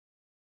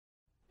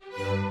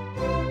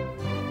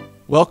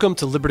Welcome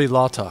to Liberty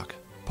Law Talk,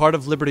 part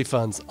of Liberty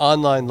Fund's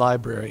online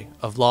library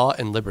of law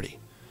and liberty.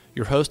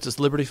 Your host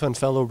is Liberty Fund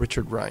Fellow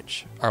Richard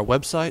Reinsch. Our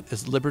website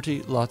is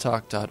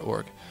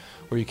libertylawtalk.org,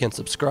 where you can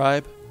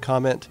subscribe,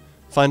 comment,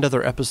 find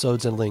other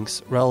episodes and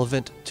links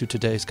relevant to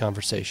today's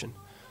conversation.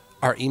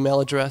 Our email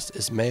address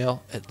is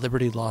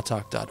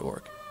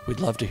mail@libertylawtalk.org.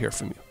 We'd love to hear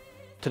from you.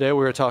 Today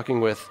we are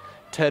talking with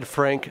Ted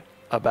Frank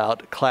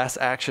about class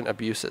action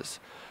abuses.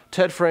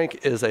 Ted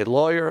Frank is a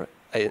lawyer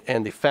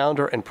and the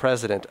founder and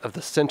president of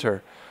the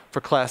Center for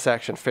Class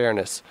Action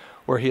Fairness,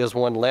 where he has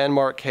won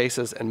landmark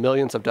cases and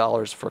millions of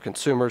dollars for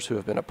consumers who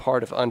have been a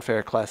part of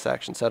unfair class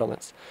action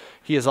settlements.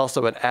 He is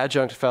also an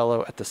adjunct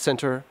fellow at the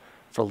Center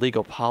for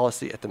Legal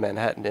Policy at the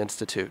Manhattan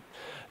Institute.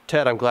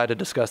 Ted, I'm glad to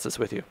discuss this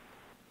with you.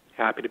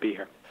 Happy to be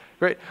here.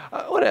 Great.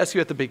 I want to ask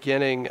you at the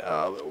beginning,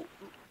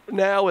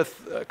 now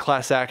with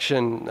class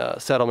action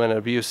settlement and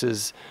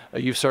abuses,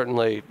 you've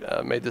certainly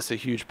made this a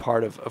huge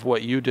part of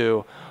what you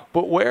do.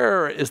 But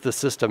where is the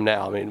system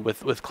now? I mean,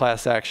 with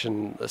class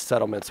action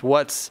settlements,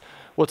 what's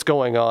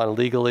going on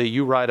legally?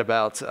 You write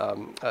about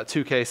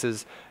two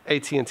cases,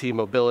 AT&T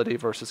Mobility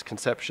versus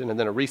Conception, and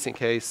then a recent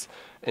case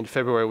in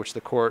February, which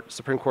the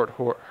Supreme Court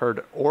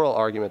heard oral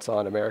arguments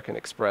on, American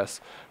Express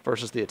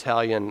versus the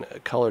Italian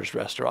Colors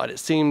restaurant. It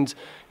seemed,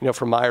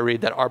 from my read,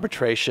 that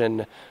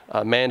arbitration,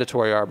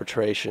 mandatory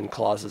arbitration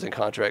clauses in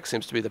contracts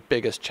seems to be the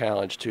biggest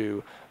challenge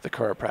to the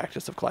current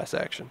practice of class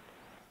action.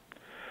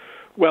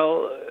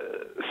 Well,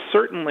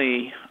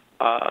 certainly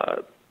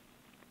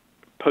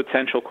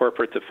potential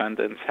corporate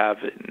defendants have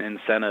an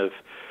incentive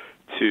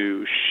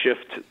to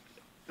shift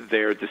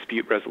their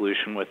dispute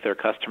resolution with their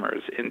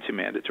customers into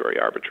mandatory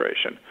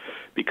arbitration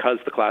because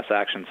the class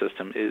action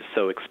system is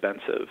so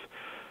expensive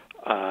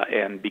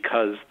and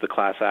because the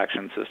class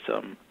action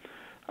system,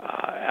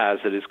 as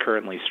it is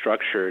currently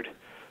structured,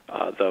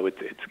 though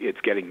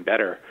it's getting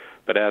better,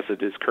 but as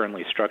it is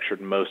currently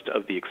structured, most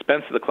of the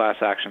expense of the class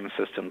action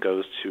system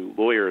goes to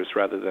lawyers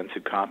rather than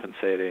to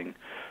compensating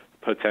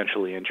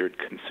potentially injured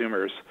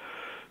consumers.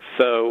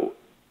 So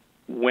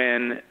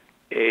when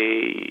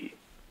a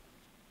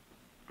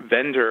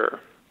vendor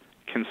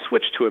can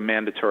switch to a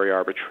mandatory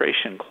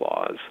arbitration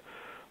clause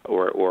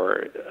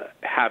or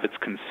have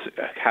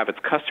its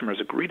customers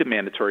agree to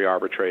mandatory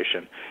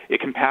arbitration,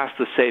 it can pass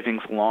the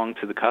savings along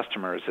to the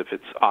customers if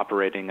it's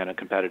operating in a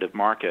competitive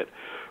market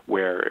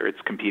where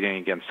it's competing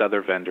against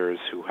other vendors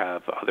who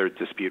have other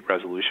dispute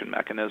resolution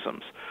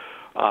mechanisms.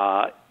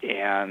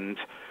 And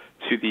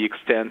to the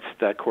extent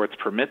that courts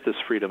permit this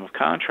freedom of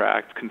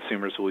contract,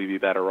 consumers will be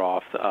better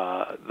off,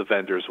 the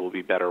vendors will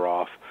be better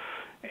off,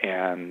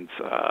 and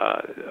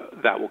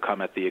that will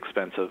come at the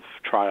expense of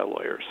trial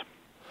lawyers.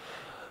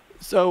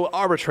 So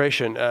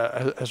arbitration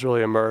has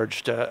really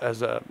emerged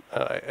as a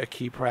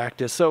key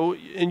practice. So,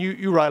 and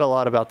you write a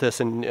lot about this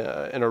in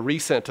a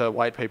recent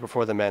white paper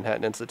for the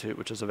Manhattan Institute,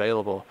 which is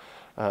available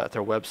at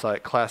their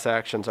website, Class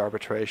Actions,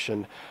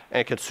 Arbitration,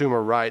 and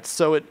Consumer Rights.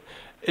 So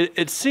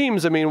it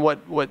seems,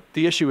 what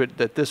the issue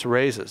that this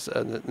raises,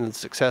 the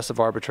success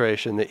of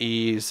arbitration, the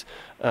ease,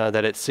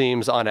 that it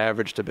seems on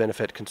average to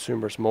benefit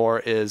consumers more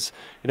is,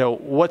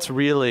 what's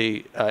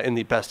really in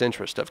the best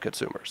interest of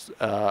consumers?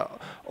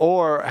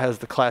 Or has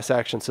the class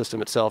action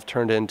system itself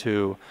turned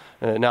into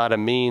not a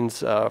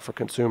means for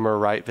consumer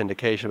right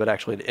vindication, but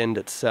actually an end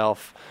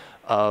itself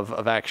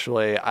of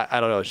actually, I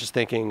don't know, it's just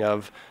thinking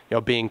of,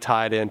 being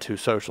tied into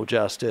social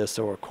justice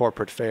or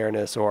corporate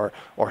fairness or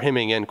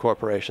hemming in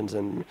corporations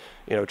and,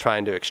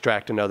 trying to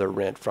extract another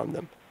rent from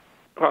them?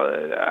 Well,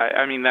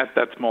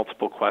 that's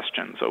multiple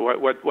questions. So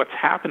what's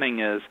happening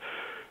is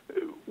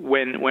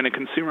when a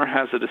consumer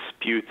has a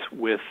dispute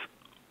with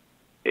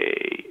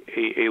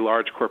a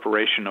large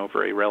corporation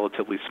over a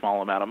relatively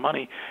small amount of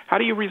money, how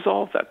do you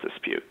resolve that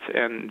dispute?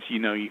 And,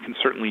 you can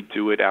certainly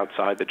do it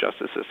outside the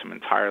justice system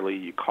entirely.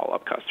 You call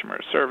up customer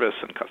service,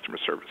 and customer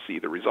service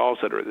either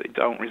resolves it or they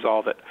don't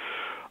resolve it.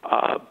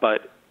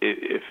 But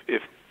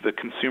if the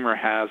consumer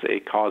has a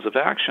cause of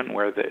action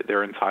where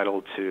they're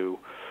entitled to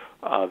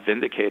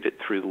vindicate it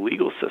through the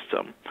legal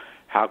system,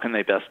 how can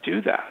they best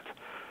do that?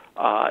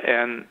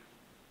 And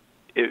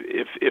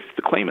if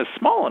the claim is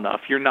small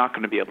enough, you're not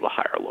going to be able to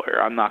hire a lawyer.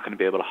 I'm not going to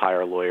be able to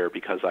hire a lawyer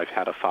because I've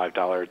had a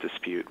 $5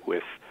 dispute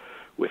with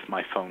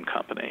my phone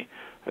company.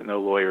 And no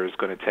lawyer is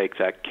going to take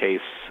that case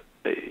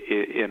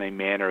in a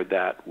manner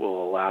that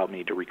will allow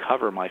me to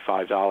recover my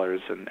 $5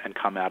 and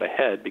come out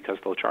ahead, because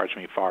they'll charge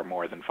me far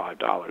more than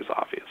 $5,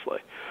 obviously,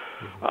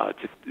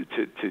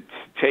 to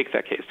take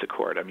that case to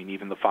court.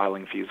 Even the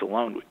filing fees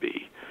alone would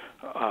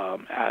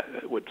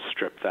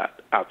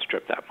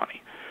outstrip that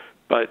money.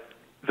 But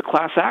the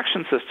class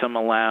action system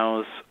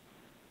allows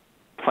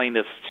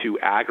plaintiffs to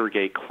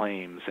aggregate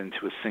claims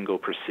into a single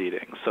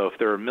proceeding. So if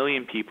there are 1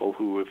 million people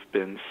who have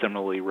been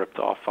similarly ripped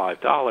off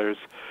 $5,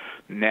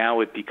 now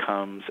it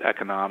becomes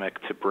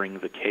economic to bring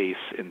the case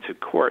into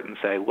court and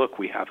say, look,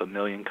 we have 1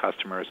 million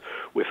customers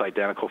with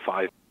identical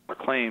 $5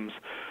 claims.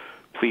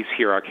 Please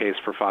hear our case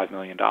for $5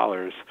 million.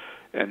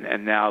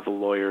 And now the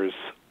lawyers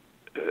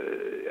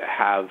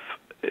have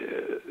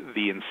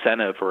the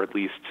incentive, or at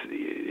least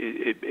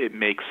it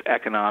makes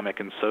economic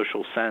and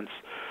social sense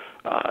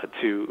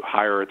to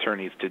hire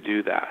attorneys to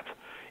do that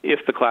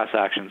if the class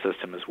action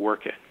system is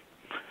working.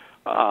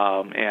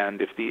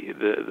 And if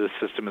the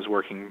system is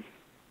working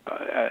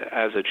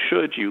as it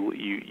should,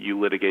 you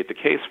litigate the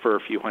case for a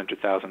few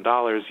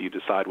 $100,000. You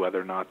decide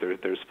whether or not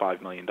there's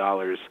 $5 million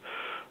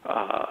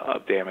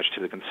of damage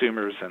to the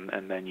consumers,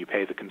 and then you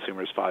pay the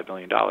consumers $5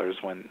 million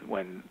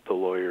when the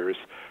lawyers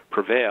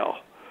prevail.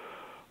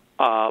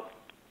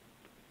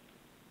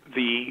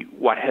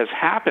 What has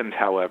happened,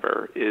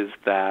 however, is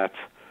that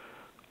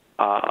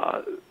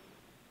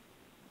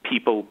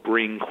people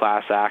bring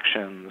class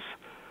actions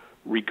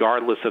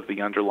regardless of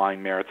the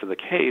underlying merits of the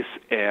case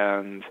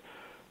and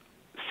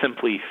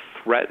simply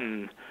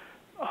threaten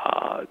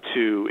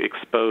to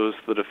expose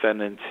the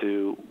defendant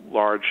to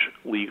large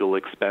legal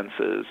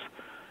expenses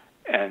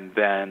and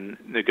then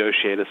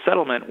negotiate a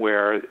settlement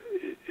where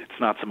it's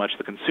not so much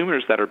the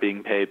consumers that are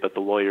being paid but the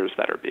lawyers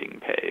that are being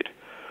paid.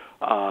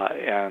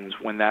 And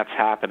when that's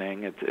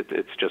happening,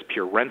 it's just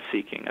pure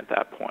rent-seeking at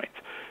that point.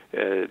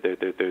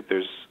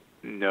 There's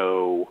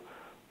no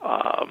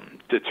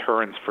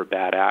deterrence for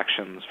bad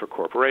actions for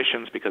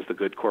corporations because the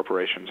good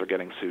corporations are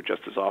getting sued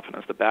just as often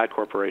as the bad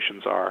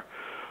corporations are.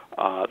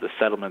 The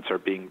settlements are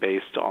being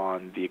based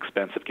on the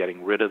expense of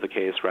getting rid of the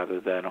case rather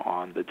than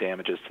on the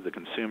damages to the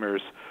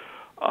consumers.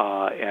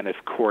 And if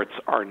courts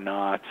are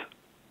not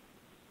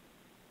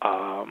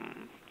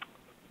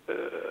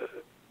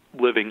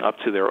living up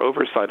to their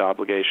oversight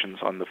obligations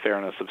on the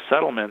fairness of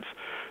settlements,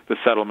 the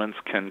settlements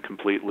can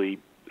completely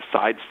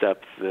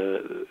sidestep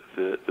the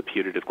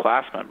putative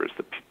class members,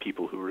 the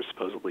people who were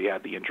supposedly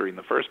had the injury in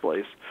the first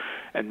place,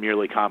 and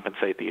merely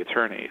compensate the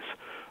attorneys,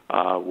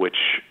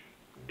 which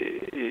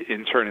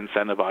in turn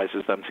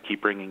incentivizes them to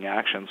keep bringing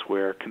actions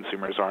where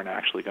consumers aren't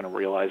actually going to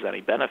realize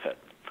any benefit.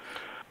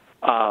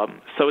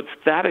 So it's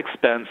that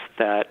expense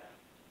that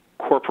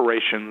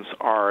corporations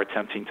are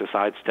attempting to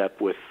sidestep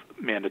with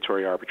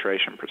mandatory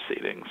arbitration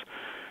proceedings.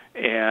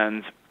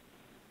 And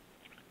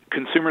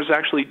consumers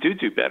actually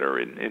do better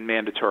in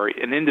mandatory.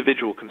 An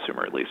individual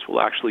consumer, at least, will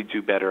actually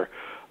do better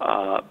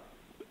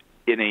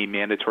in a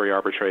mandatory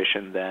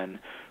arbitration than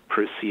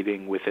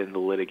proceeding within the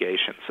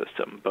litigation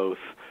system, both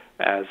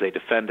as a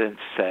defendant,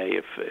 say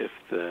if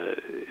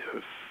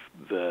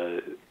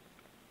the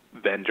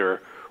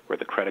vendor or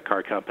the credit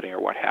card company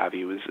or what have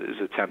you is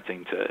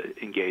attempting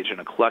to engage in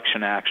a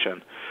collection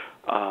action.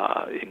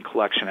 In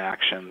collection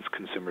actions,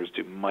 consumers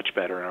do much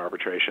better in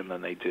arbitration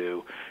than they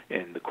do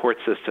in the court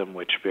system,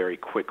 which very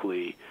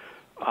quickly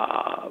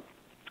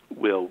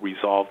will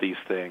resolve these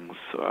things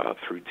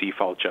through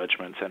default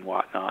judgments and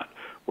whatnot,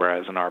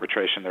 whereas in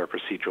arbitration there are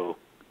procedural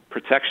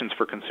protections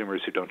for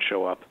consumers who don't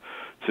show up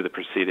to the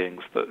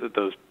proceedings.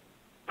 Those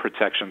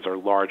protections are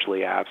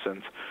largely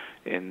absent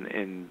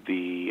in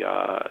the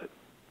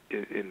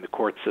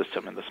court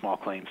system, in the small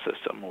claims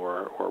system,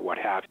 or what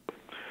have you.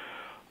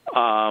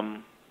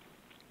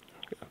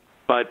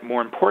 But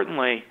more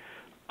importantly,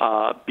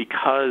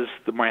 because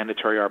the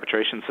mandatory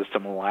arbitration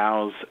system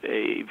allows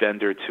a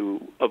vendor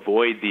to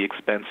avoid the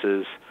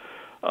expenses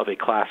of a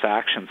class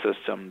action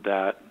system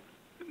that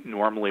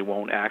normally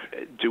won't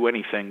do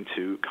anything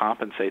to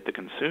compensate the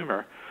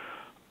consumer,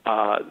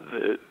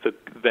 the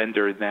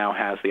vendor now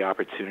has the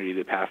opportunity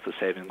to pass the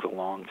savings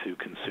along to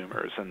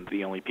consumers, and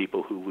the only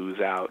people who lose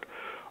out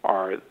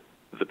are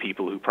the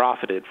people who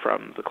profited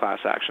from the class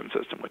action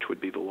system, which would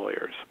be the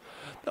lawyers.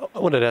 I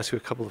wanted to ask you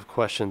a couple of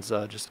questions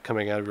just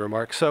coming out of your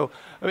remarks. So,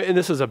 and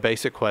this is a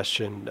basic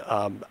question.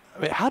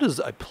 How does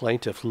a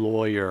plaintiff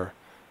lawyer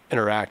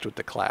interact with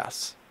the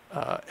class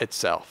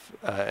itself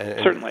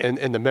Certainly.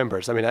 and the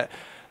members?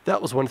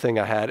 That was one thing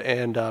I had.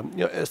 And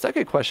a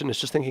second question is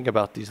just thinking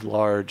about these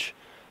large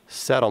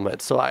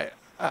settlements. So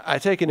I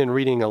take it in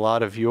reading a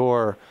lot of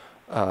your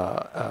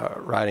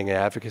writing and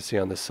advocacy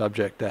on this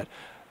subject that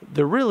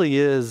there really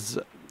is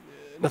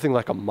nothing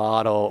like a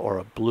model or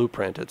a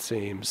blueprint, it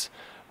seems,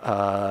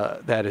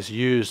 that is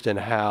used in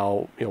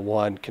how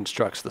one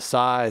constructs the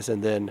size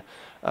and then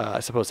I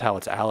suppose how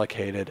it's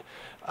allocated.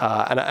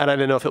 And I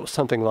didn't know if it was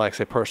something like,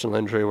 say, personal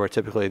injury, where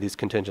typically these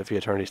contingent fee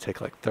attorneys take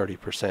like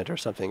 30% or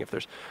something, if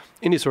there's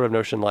any sort of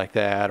notion like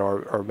that,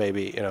 or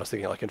maybe, I was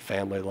thinking like in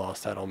family law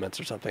settlements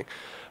or something.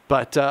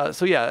 But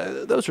so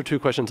yeah, those are two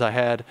questions I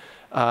had.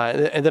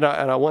 And then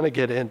I want to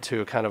get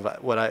into kind of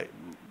what I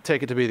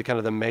take it to be the kind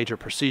of the major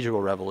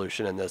procedural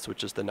revolution in this,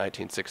 which is the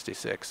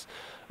 1966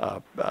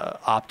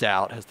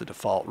 opt-out as the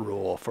default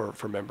rule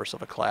for members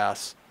of a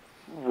class.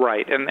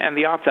 Right, and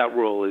the opt-out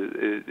rule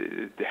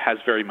has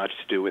very much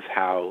to do with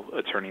how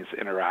attorneys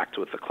interact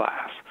with the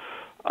class.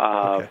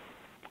 Okay.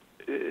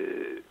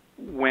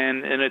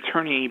 When an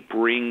attorney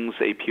brings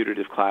a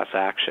putative class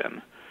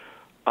action,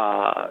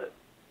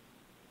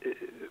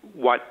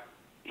 what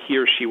he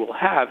or she will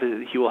have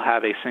is he will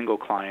have a single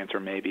client or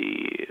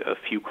maybe a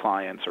few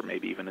clients or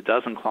maybe even a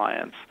dozen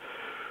clients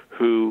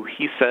who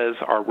he says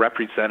are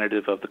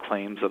representative of the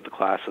claims of the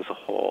class as a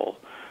whole,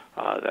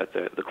 that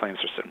the claims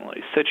are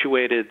similarly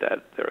situated,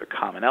 that there are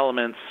common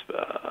elements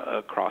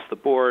across the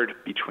board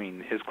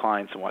between his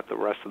clients and what the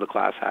rest of the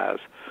class has,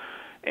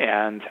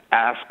 and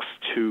asks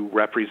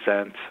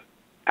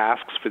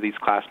for these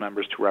class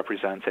members to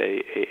represent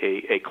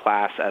a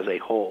class as a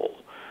whole.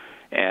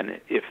 And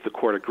if the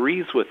court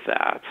agrees with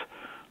that,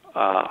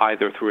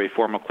 either through a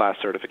formal class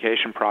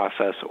certification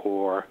process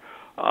or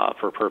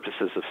for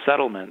purposes of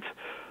settlement,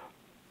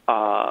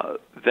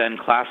 then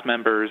class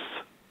members,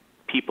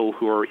 people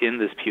who are in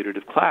this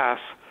putative class,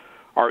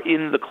 are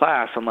in the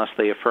class unless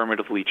they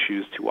affirmatively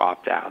choose to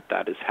opt out.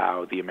 That is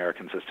how the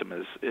American system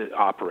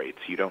operates.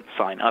 You don't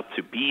sign up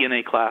to be in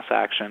a class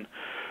action.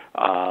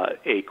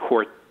 A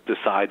court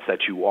decides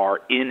that you are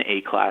in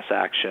a class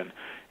action,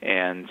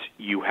 and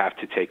you have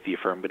to take the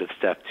affirmative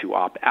step to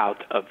opt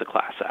out of the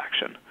class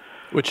action.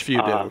 Which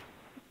few do.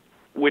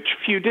 Which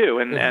few do,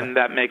 and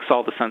that makes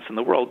all the sense in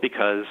the world,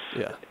 because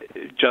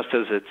just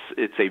as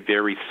it's a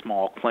very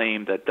small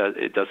claim that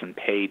it doesn't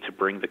pay to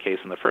bring the case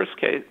in the first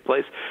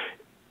place,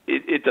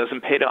 it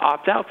doesn't pay to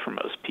opt out for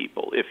most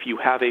people. If you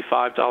have a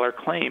 $5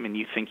 claim and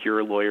you think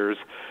your lawyers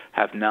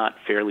have not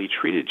fairly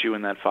treated you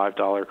in that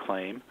 $5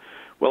 claim,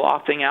 well,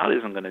 opting out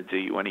isn't going to do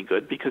you any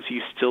good, because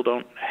you still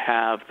don't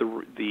have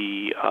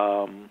the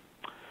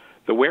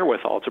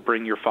wherewithal to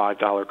bring your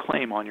 $5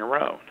 claim on your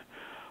own.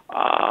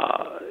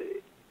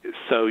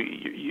 So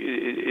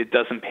it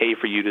doesn't pay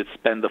for you to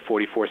spend the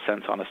 44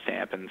 cents on a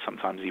stamp, and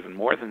sometimes even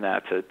more than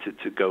that,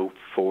 to go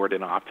forward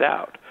and opt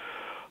out.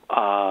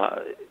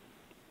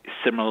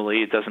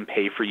 Similarly, it doesn't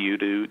pay for you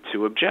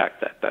to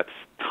object. That's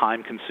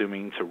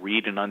time-consuming to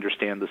read and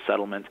understand the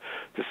settlement,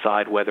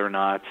 decide whether or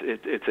not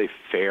it's a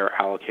fair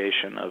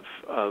allocation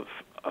of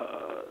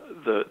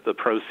the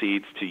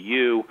proceeds to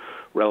you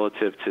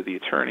relative to the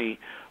attorney,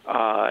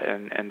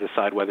 and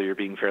decide whether you're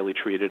being fairly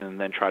treated, and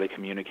then try to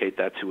communicate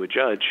that to a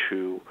judge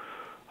who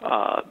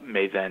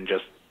may then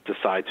just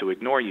decide to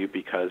ignore you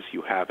because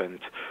you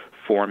haven't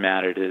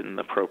formatted it in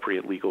the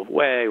appropriate legal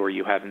way, or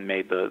you haven't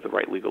made the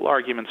right legal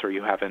arguments, or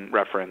you haven't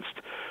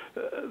referenced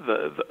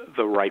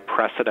the right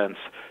precedents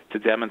to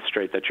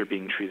demonstrate that you're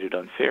being treated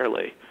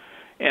unfairly.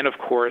 And of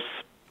course,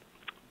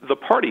 the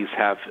parties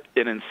have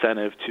an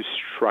incentive to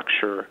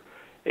structure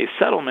a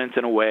settlement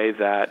in a way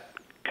that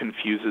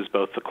confuses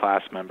both the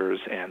class members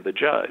and the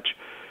judge,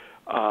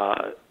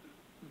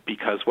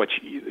 because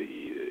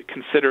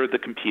consider the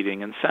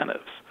competing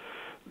incentives.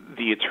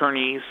 The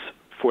attorneys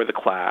for the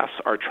class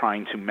are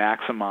trying to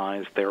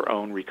maximize their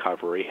own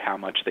recovery, how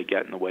much they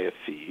get in the way of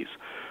fees,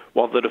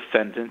 while the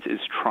defendant is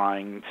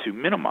trying to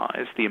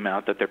minimize the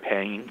amount that they're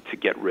paying to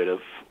get rid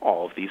of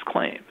all of these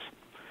claims.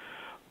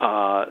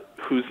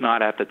 Who's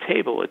not at the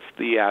table? It's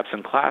the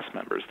absent class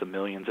members, the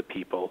millions of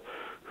people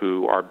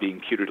who are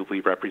being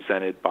putatively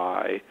represented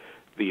by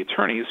the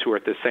attorneys, who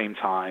at the same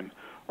time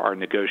are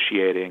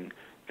negotiating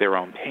their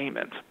own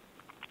payment.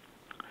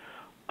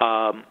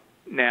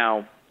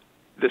 Now,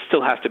 this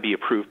still has to be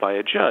approved by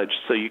a judge,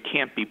 so you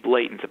can't be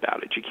blatant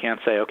about it. You can't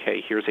say,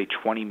 okay, here's a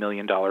 $20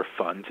 million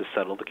fund to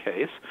settle the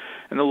case,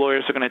 and the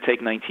lawyers are going to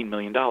take $19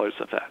 million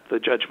of that. The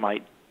judge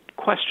might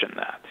question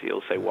that.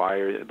 He'll say, why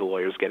are the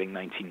lawyers getting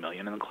 $19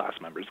 million and the class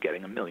members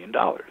getting $1 million?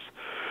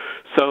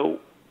 So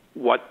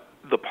what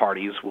the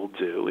parties will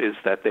do is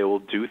that they will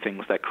do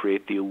things that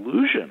create the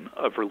illusion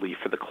of relief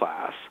for the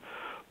class,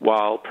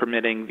 while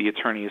permitting the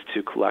attorneys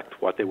to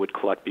collect what they would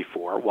collect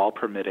before, while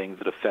permitting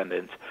the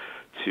defendant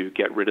to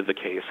get rid of the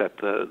case at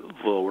the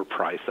lower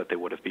price that they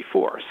would have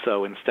before.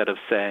 So instead of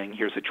saying,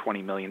 here's a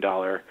 $20 million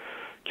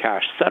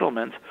cash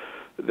settlement,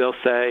 they'll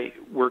say,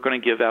 we're going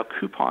to give out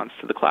coupons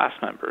to the class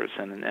members,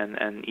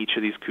 and each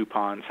of these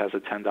coupons has a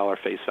 $10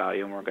 face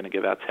value, and we're going to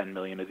give out 10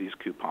 million of these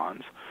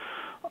coupons.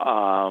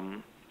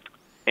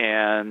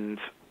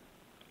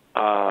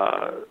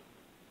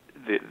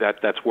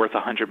 That's worth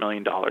 $100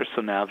 million.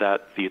 So now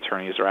that the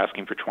attorneys are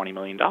asking for $20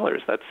 million,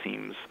 that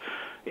seems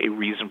a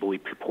reasonably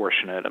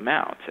proportionate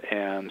amount.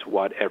 And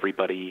what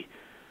the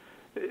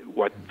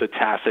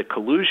tacit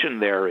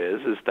collusion there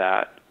is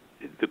that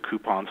the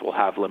coupons will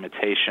have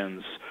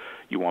limitations.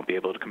 You won't be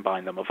able to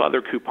combine them with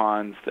other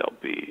coupons.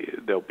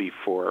 They'll be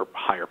for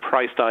higher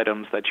priced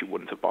items that you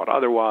wouldn't have bought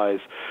otherwise.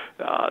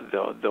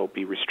 There'll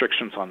be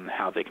restrictions on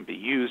how they can be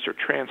used or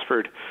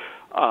transferred.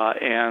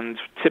 And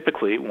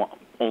typically,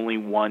 only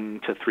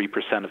 1% to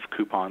 3% of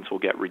coupons will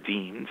get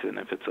redeemed. And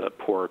if it's a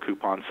poorer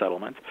coupon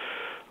settlement,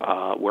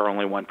 where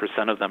only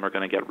 1% of them are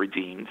going to get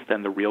redeemed,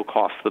 then the real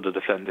cost to the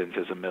defendant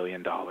is $1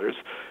 million,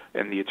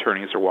 and the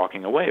attorneys are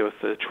walking away with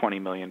the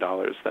 $20 million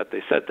that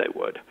they said they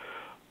would.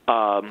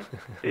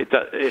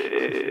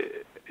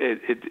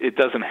 It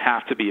doesn't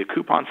have to be a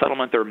coupon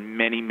settlement. There are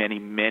many, many,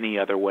 many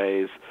other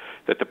ways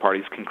that the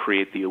parties can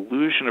create the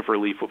illusion of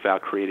relief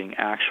without creating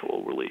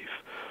actual relief.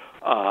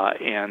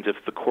 And if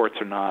the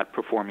courts are not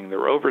performing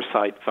their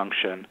oversight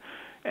function,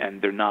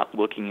 and they're not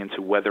looking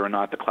into whether or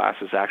not the class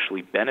is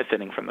actually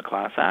benefiting from the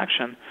class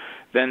action,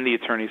 then the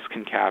attorneys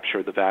can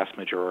capture the vast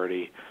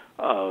majority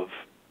of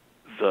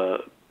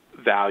the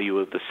value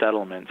of the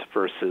settlement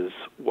versus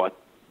what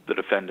the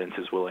defendant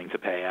is willing to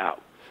pay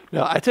out.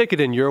 Now, I take it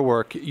in your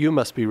work, you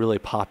must be really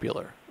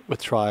popular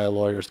with trial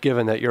lawyers,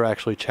 given that you're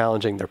actually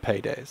challenging their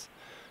paydays,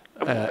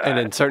 and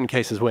in certain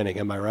cases winning.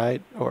 Am I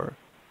right? Or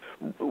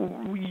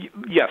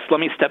Yes, let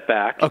me step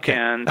back. Okay.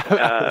 And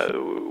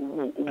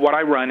what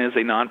I run is a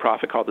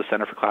nonprofit called the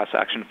Center for Class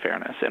Action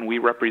Fairness, and we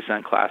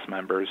represent class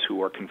members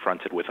who are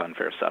confronted with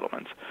unfair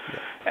settlements.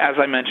 Yeah. As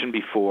I mentioned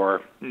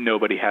before,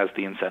 nobody has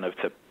the incentive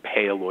to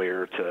pay a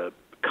lawyer to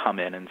come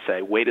in and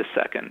say, wait a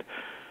second,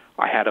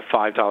 I had a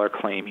 $5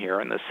 claim here,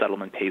 and the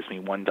settlement pays me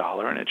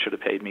 $1, and it should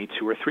have paid me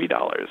 $2 or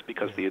 $3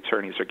 because the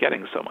attorneys are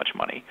getting so much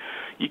money.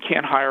 You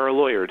can't hire a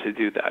lawyer to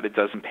do that. It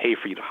doesn't pay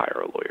for you to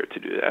hire a lawyer to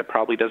do that. It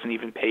probably doesn't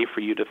even pay for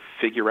you to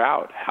figure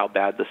out how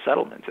bad the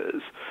settlement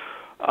is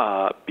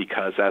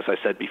because, as I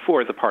said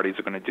before, the parties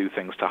are going to do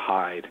things to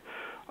hide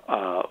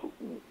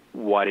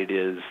what it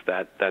is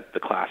that the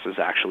class is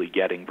actually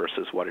getting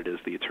versus what it is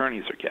the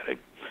attorneys are getting.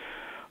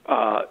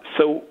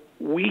 So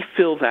we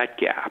fill that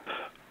gap.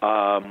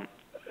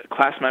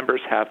 Class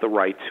members have the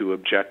right to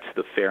object to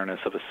the fairness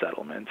of a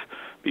settlement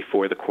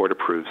before the court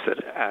approves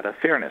it at a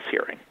fairness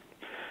hearing.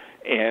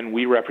 And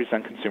we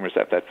represent consumers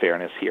at that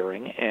fairness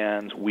hearing,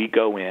 and we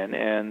go in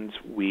and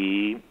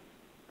we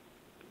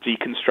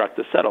deconstruct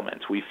the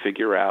settlement. We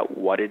figure out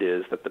what it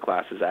is that the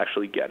class is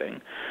actually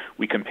getting.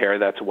 We compare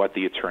that to what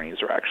the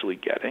attorneys are actually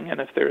getting,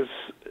 and if there's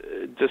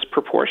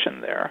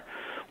disproportion there,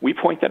 we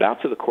point that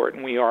out to the court,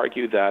 and we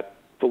argue that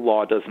the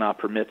law does not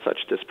permit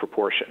such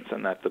disproportions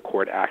and that the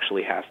court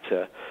actually has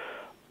to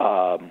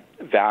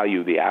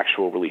value the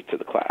actual relief to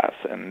the class.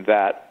 And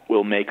that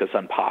will make us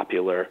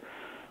unpopular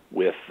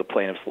with the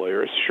plaintiffs'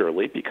 lawyers,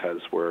 surely,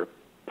 because we're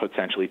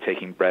potentially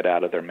taking bread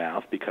out of their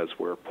mouth because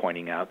we're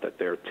pointing out that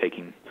they're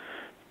taking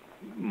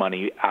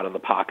money out of the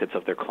pockets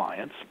of their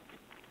clients.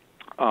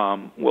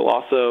 We'll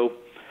also,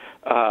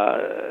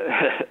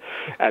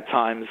 at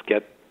times,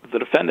 get the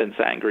defendants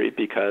angry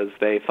because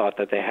they thought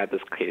that they had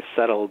this case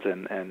settled,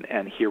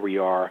 and here we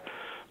are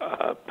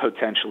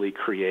potentially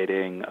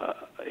creating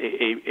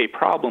a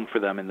problem for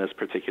them in this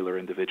particular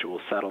individual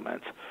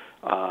settlement.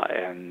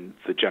 And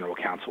the general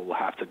counsel will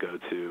have to go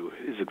to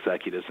his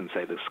executives and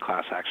say this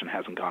class action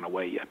hasn't gone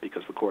away yet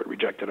because the court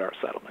rejected our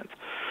settlement.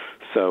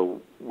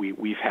 So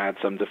we've had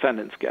some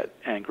defendants get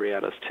angry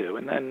at us too,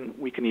 and then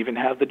we can even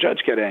have the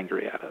judge get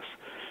angry at us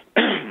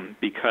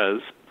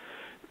because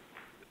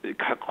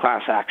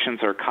class actions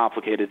are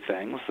complicated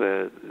things.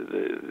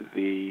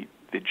 The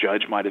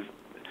judge might have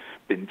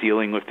been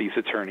dealing with these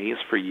attorneys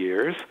for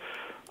years,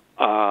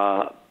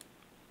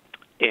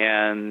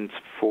 and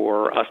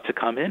for us to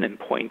come in and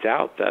point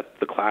out that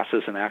the class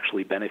isn't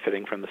actually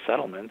benefiting from the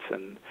settlements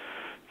and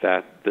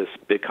that this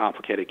big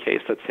complicated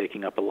case that's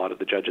taking up a lot of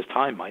the judge's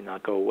time might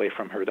not go away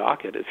from her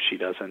docket if she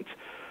doesn't,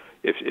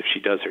 if she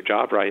does her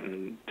job right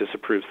and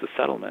disapproves the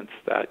settlements,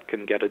 that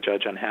can get a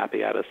judge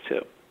unhappy at us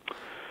too.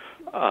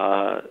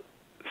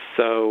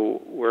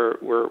 So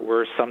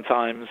we're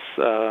sometimes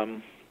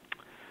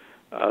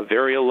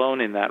very alone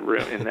in that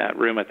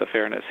room at the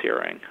fairness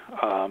hearing,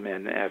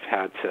 and have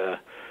had to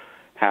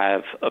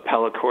have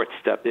appellate courts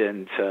step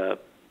in to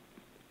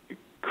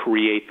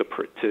create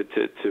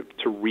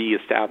to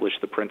reestablish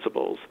the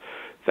principles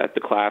that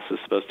the class is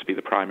supposed to be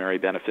the primary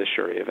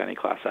beneficiary of any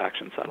class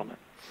action settlement.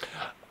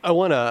 I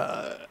want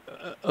to.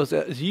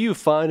 Do you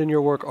find in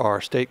your work, are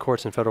state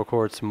courts and federal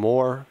courts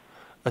more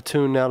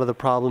attuned now to the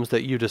problems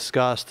that you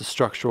discussed, the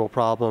structural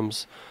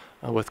problems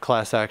with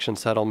class action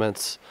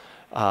settlements,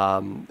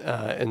 and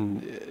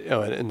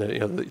in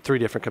the three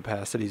different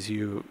capacities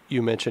you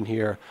mentioned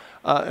here?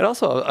 And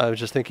also, I was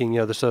just thinking,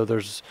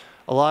 there's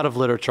a lot of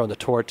literature on the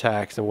tort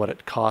tax and what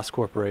it costs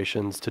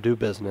corporations to do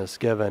business,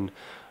 given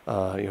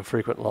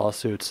frequent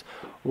lawsuits.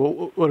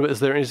 Is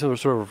there any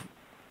sort of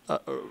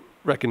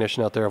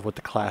recognition out there of what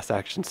the class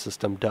action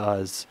system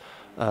does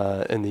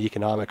and the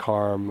economic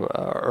harm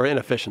or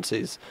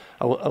inefficiencies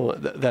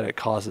that it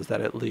causes,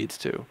 that it leads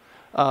to?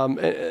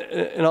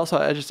 And also,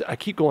 I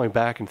keep going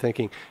back and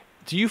thinking,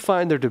 do you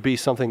find there to be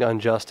something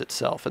unjust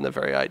itself in the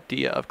very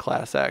idea of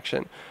class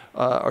action?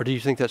 Or do you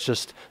think that's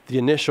just the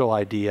initial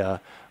idea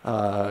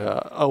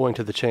owing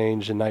to the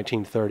change in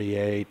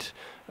 1938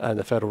 and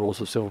the Federal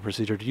Rules of Civil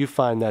Procedure? Do you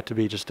find that to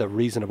be just a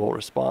reasonable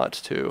response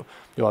to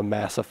a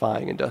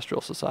massifying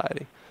industrial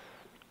society?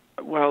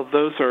 Well,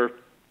 those are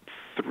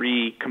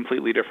three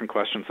completely different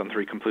questions on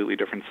three completely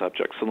different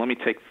subjects. So let me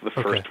take the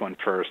first one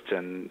first,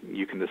 and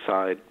you can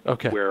decide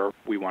where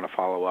we want to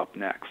follow up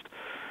next.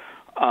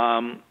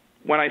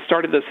 When I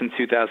started this in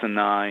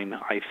 2009,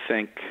 I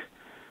think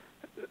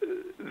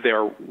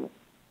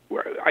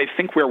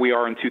where we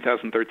are in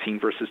 2013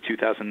 versus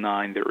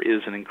 2009, there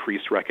is an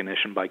increased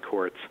recognition by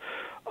courts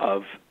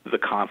of the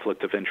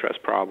conflict of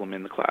interest problem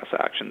in the class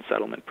action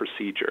settlement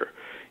procedure,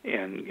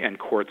 and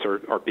courts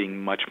are being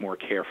much more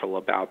careful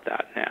about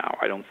that now.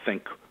 I don't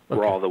think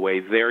we're all the way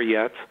there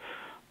yet,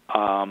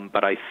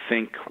 but I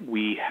think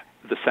the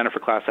Center for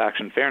Class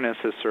Action Fairness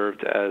has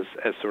served as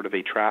sort of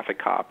a traffic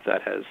cop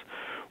that has,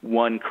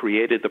 one,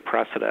 created the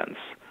precedents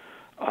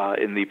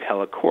in the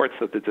appellate courts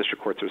that the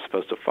district courts are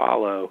supposed to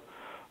follow,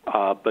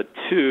 but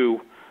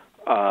two,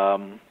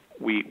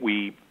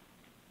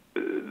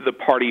 the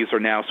parties are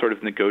now sort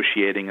of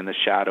negotiating in the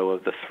shadow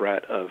of the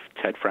threat of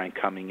Ted Frank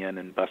coming in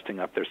and busting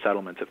up their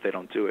settlements if they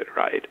don't do it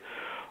right.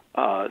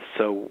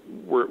 So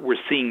we're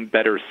seeing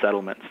better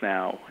settlements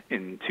now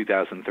in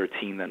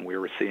 2013 than we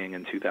were seeing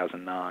in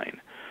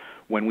 2009.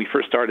 When we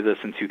first started this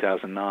in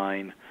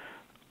 2009,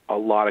 a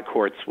lot of district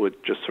courts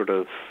would just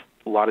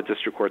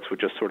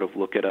sort of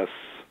look at us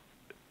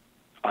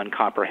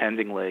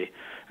uncomprehendingly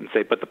and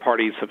say, but the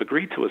parties have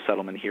agreed to a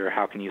settlement here.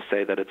 How can you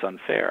say that it's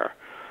unfair?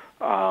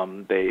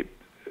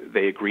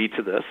 They agreed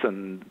to this,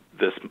 and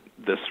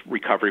this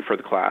recovery for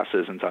the class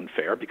isn't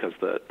unfair because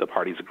the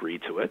parties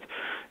agreed to it,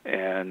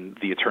 and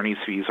the attorney's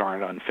fees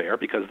aren't unfair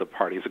because the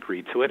parties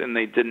agreed to it, and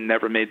they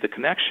never made the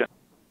connection.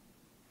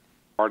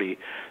 Party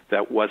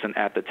that wasn't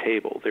at the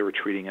table. They were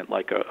treating it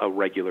like a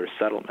regular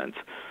settlement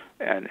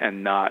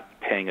and not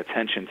paying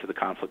attention to the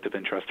conflict of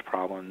interest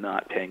problem,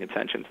 not paying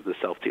attention to the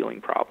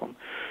self-dealing problem.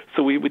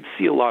 So we would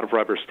see a lot of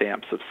rubber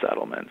stamps of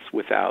settlements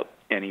without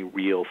any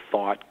real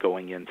thought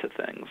going into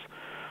things.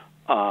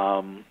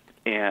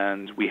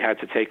 And we had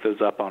to take those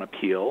up on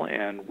appeal,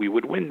 and we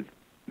would win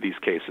these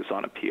cases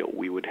on appeal.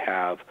 We would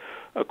have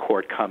a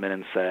court come in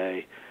and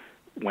say,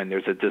 when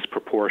there's a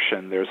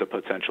disproportion, there's a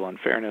potential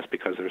unfairness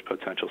because there's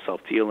potential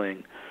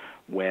self-dealing.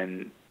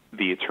 When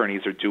the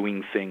attorneys are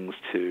doing things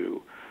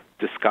to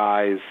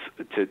disguise,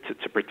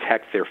 to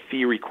protect their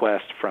fee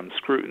request from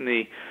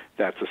scrutiny,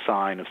 that's a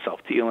sign of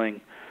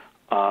self-dealing.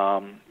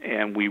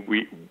 And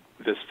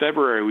this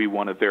February, we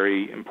won a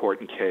very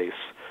important case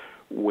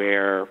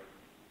where,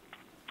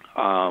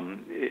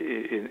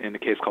 in a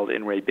case called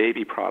In Re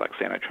Baby Products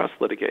antitrust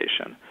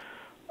litigation,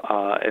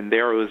 and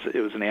there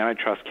it was an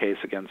antitrust case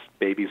against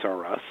Babies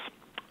R Us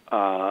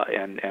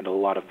and a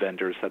lot of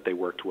vendors that they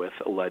worked with,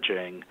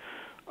 alleging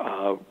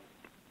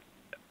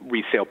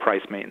resale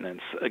price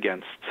maintenance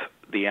against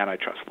the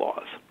antitrust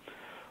laws.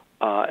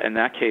 And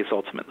that case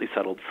ultimately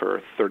settled for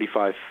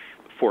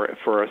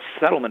a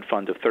settlement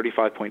fund of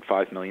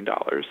 $35.5 million,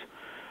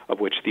 of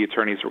which the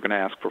attorneys were going to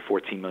ask for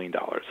 $14 million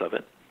of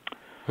it.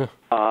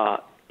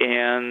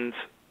 And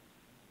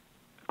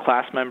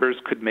class members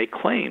could make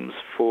claims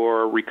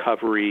for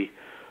recovery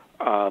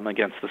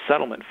against the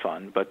settlement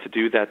fund, but to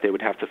do that, they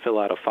would have to fill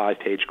out a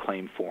 5-page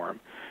claim form.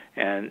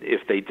 And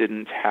if they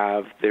didn't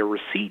have their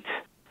receipt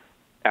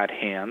at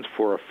hand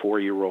for a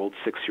 4-year-old,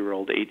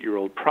 6-year-old,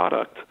 8-year-old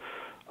product,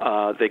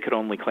 they could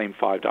only claim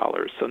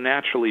 $5. So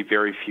naturally,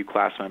 very few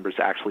class members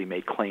actually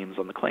made claims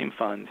on the claim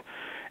fund,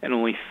 and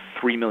only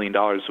 $3 million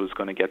was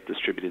going to get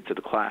distributed to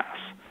the class.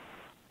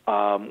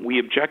 We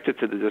objected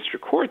to the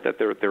district court that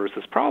there was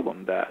this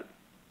problem, that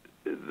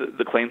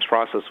the claims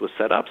process was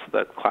set up so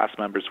that class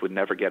members would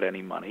never get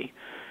any money,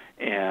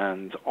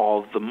 and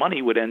all the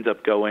money would end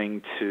up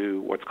going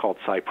to what's called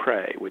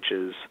cypre, which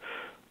is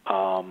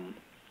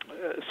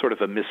sort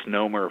of a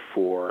misnomer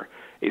for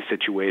a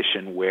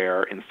situation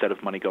where instead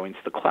of money going to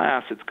the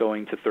class, it's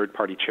going to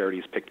third-party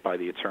charities picked by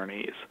the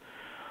attorneys.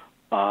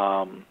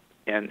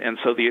 And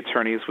so the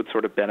attorneys would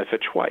sort of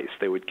benefit twice.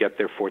 They would get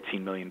their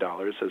 $14 million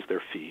as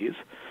their fees,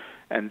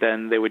 and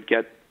then they would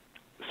get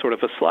sort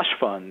of a slush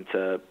fund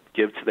to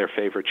give to their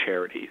favorite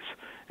charities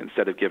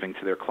instead of giving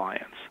to their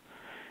clients.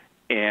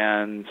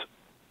 And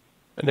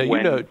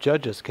now,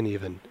 judges can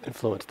even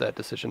influence that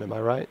decision, am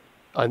I right?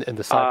 In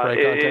the cypre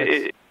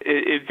context?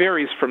 It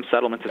varies from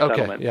settlement to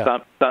settlement. Yeah.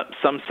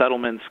 Some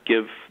settlements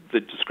give the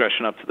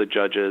discretion up to the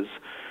judges,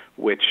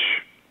 which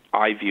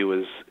I view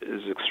as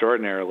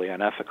extraordinarily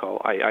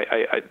unethical.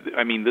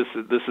 I mean, this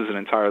is an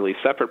entirely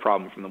separate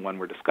problem from the one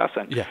we're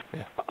discussing. Yeah.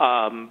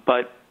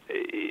 But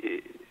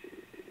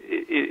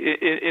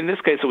in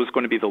this case, it was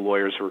going to be the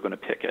lawyers who were going to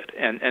pick it,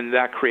 and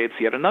that creates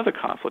yet another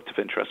conflict of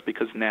interest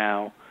because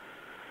now,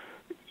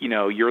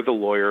 you're the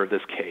lawyer of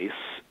this case.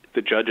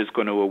 The judge is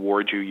going to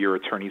award you your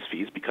attorney's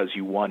fees because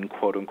you won,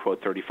 quote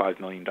unquote, $35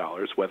 million,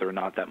 whether or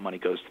not that money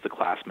goes to the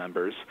class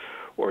members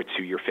or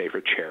to your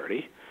favorite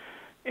charity.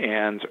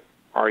 And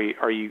are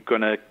you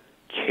going to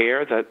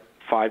care that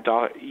 $5?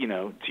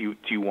 Do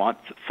you want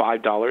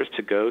 $5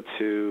 to go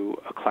to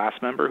a class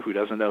member who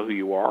doesn't know who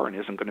you are and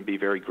isn't going to be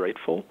very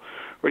grateful,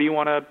 or do you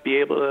want to be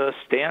able to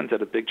stand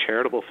at a big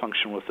charitable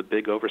function with a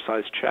big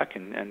oversized check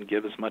and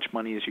give as much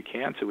money as you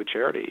can to a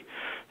charity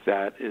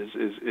that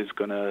is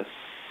going to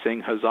sing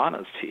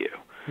hosannas to you?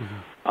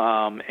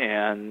 Mm-hmm.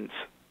 And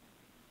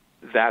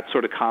that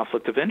sort of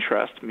conflict of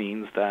interest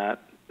means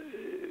that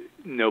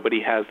nobody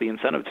has the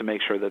incentive to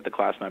make sure that the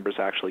class members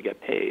actually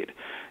get paid.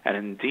 And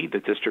indeed, the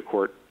district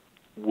court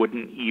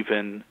wouldn't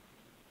even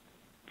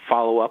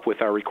follow up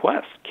with our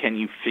request. Can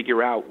you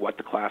figure out what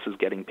the class is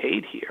getting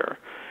paid here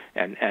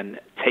and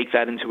take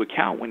that into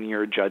account when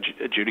you're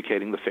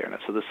adjudicating the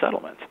fairness of the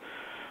settlement?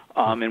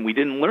 And we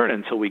didn't learn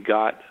until we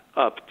got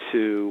up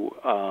to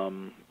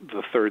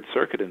the Third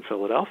Circuit in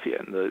Philadelphia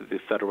in the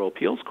Federal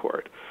Appeals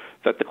Court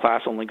that the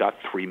class only got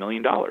 $3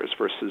 million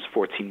versus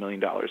 $14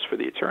 million for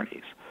the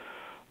attorneys.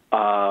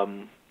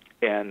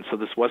 And so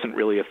this wasn't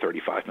really a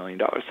 $35 million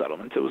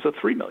settlement. It was a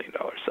 $3 million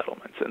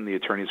settlement. And the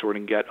attorneys were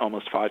going to get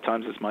almost 5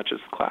 times as much as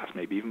the class,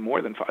 maybe even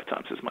more than 5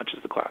 times as much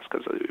as the class,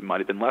 because it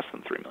might have been less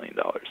than $3 million.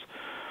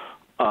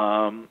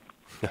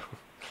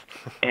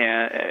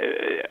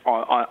 And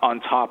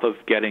on top of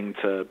getting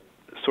to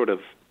sort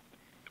of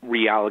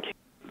reallocate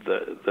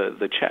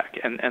the check.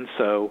 And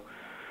so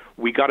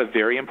we got a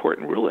very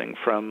important ruling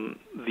from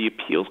the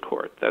appeals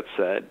court that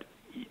said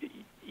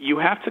you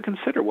have to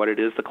consider what it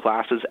is the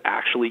class is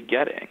actually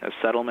getting. A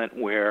settlement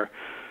where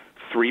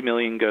 $3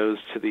 million goes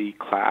to the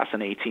class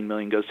and $18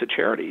 million goes to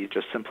charity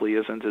just simply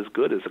isn't as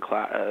good as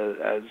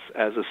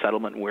a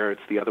settlement where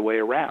it's the other way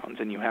around.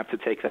 And you have to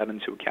take that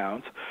into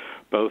account,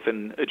 both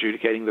in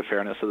adjudicating the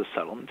fairness of the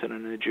settlement and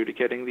in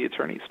adjudicating the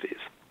attorney's fees.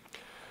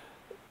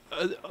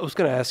 I was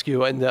going to ask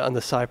you on the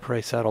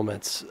Cypre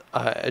settlements.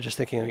 Just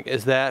thinking,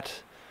 is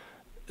that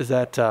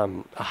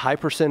a high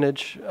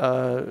percentage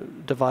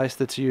device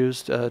that's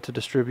used to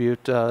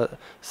distribute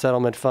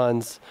settlement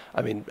funds?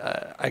 I mean,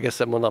 I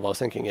guess at one level I was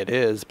thinking it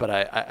is, but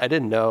I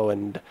didn't know.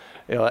 And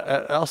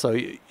also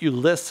you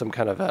list some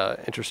kind of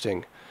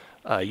interesting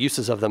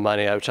uses of the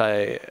money, which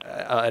and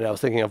I was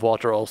thinking of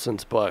Walter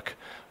Olson's book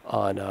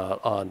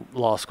on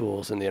law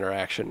schools and the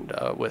interaction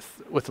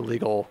with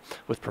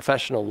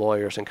professional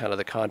lawyers and kind of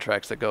the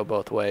contracts that go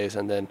both ways,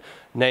 and then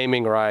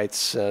naming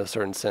rights, a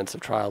certain sense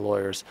of trial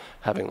lawyers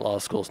having law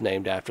schools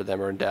named after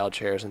them or endowed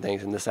chairs and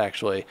things. And this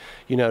actually,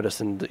 you notice,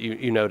 and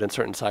you note in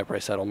certain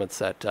Cypre settlements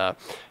that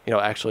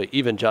actually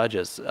even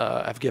judges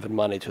have given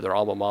money to their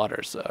alma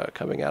maters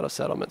coming out of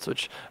settlements,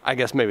 which I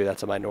guess maybe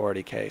that's a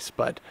minority case,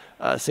 but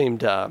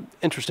seemed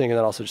interesting. And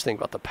then also just think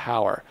about the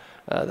power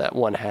that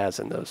one has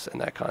in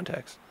that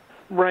context.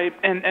 Right,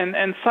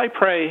 and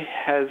Cypre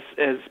has,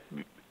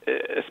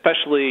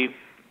 especially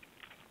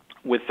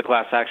with the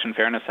Class Action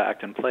Fairness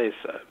Act in place,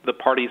 the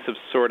parties have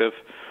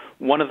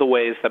one of the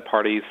ways that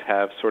parties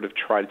have sort of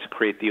tried to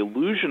create the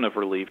illusion of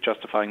relief,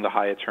 justifying the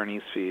high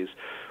attorney's fees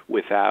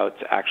without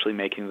actually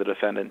making the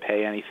defendant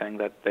pay anything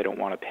that they don't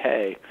want to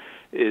pay,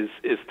 is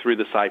through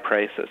the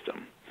Cypre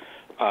system,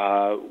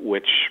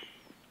 which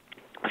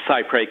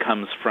Cypre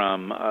comes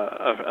from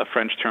a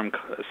French term,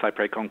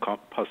 Cypre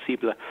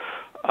compossible,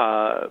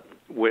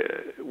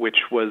 which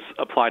was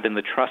applied in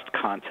the trust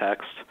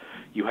context.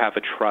 You have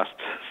a trust,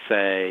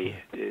 say,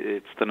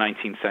 it's the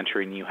 19th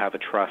century, and you have a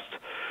trust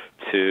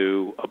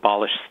to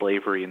abolish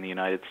slavery in the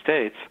United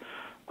States,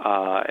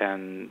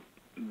 and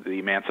the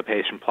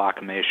Emancipation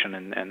Proclamation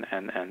and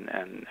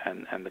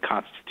the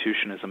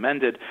Constitution is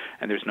amended,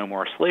 and there's no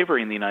more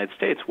slavery in the United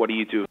States. What do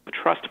you do with the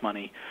trust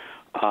money?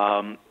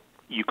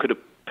 You could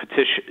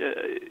petition,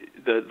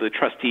 the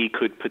trustee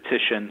could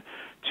petition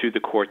to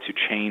the court to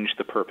change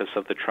the purpose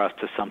of the trust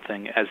to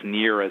something as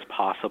near as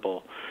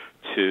possible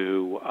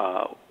to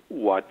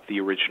what the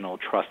original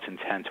trust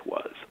intent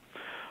was,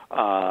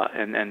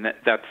 and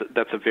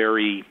that's a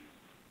very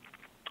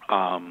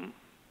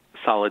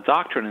solid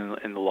doctrine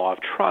in the law of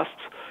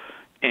trusts,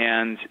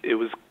 and it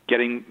was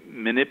getting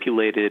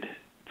manipulated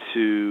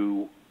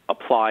to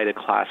apply to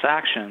class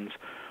actions.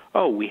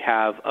 Oh, we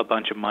have a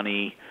bunch of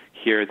money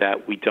here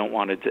that we don't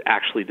want to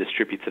actually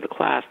distribute to the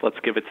class. Let's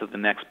give it to the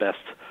next best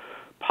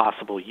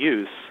possible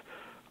use.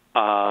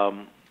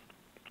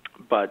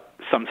 But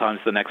sometimes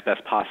the next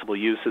best possible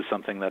use is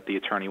something that the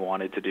attorney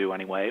wanted to do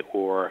anyway,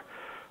 or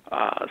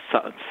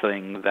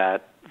something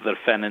that the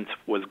defendant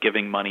was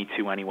giving money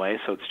to anyway,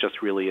 so it's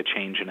just really a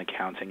change in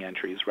accounting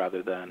entries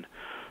rather than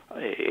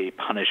a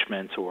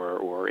punishment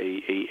or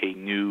a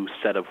new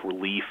set of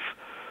relief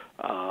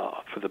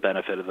for the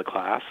benefit of the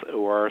class.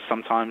 Or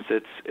sometimes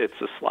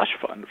it's a slush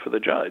fund for the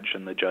judge,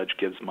 and the judge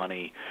gives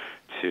money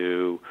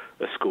to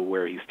a school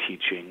where he's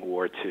teaching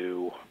or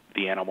to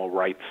the Animal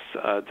Rights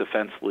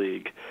Defense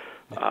League.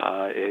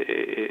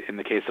 In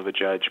the case of a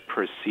judge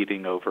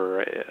presiding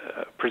over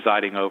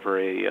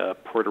a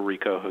Puerto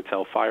Rico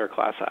hotel fire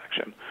class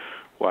action.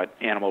 What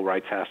animal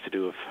rights has to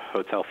do with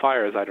hotel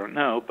fires, I don't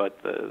know, but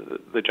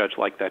the judge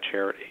liked that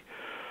charity.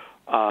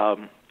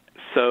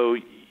 So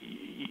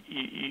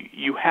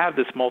you have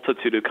this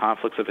multitude of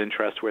conflicts of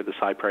interest where the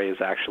Cypre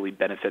is actually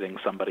benefiting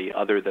somebody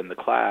other than the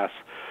class,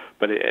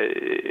 but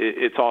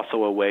it's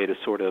also a way to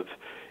sort of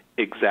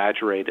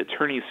exaggerate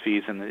attorneys'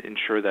 fees and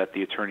ensure that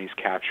the attorneys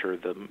capture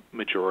the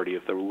majority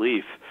of the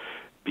relief,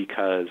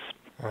 because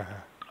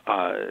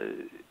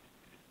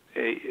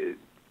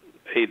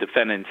a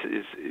defendant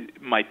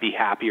might be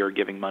happier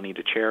giving money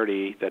to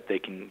charity that they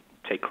can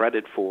take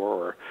credit for,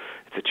 or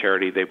it's a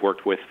charity they've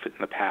worked with in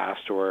the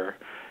past, or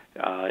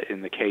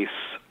in the case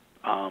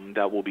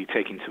that will be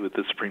taken to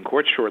the Supreme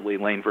Court shortly,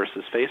 Lane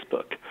versus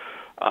Facebook.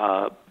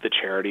 The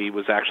charity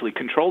was actually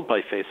controlled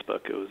by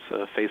Facebook. It was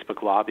a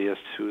Facebook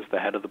lobbyist who was the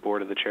head of the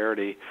board of the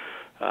charity,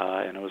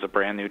 and it was a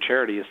brand new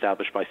charity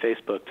established by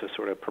Facebook to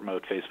sort of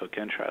promote Facebook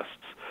interests.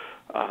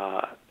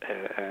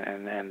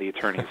 And the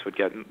attorneys would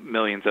get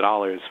millions of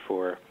dollars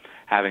for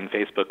having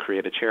Facebook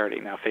create a charity.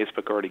 Now,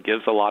 Facebook already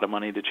gives a lot of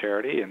money to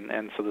charity,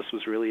 and so this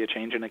was really a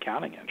change in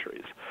accounting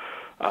entries.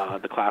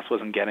 The class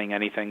wasn't getting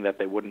anything that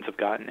they wouldn't have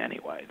gotten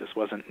anyway. This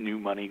wasn't new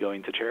money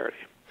going to charity.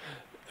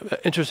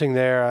 Interesting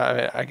there.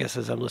 I guess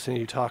as I'm listening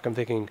to you talk, I'm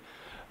thinking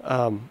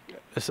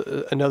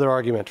another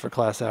argument for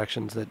class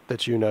actions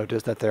that you note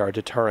is that they are a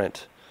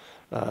deterrent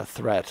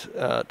threat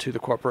to the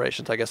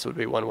corporations. I guess it would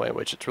be one way in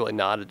which it's really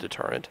not a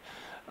deterrent.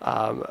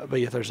 But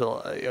yet there's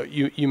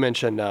you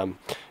mentioned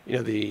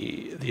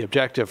the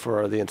objective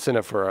or the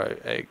incentive for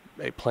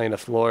a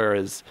plaintiff lawyer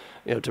is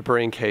to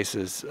bring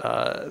cases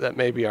that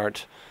maybe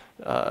aren't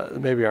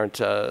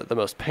the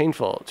most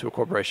painful to a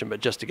corporation, but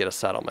just to get a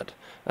settlement,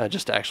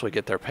 just to actually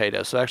get their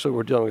payday. So actually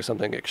we're dealing with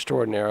something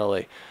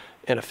extraordinarily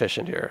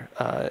inefficient here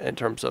in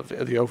terms of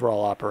the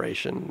overall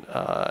operation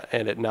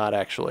and it not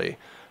actually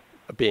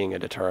being a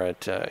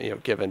deterrent,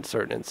 given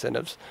certain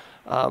incentives.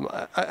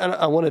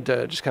 I wanted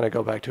to just kind of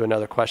go back to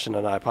another question,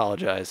 and I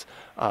apologize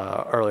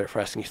earlier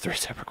for asking you 3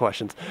 separate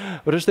questions.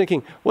 But I was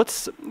thinking,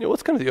 what's kind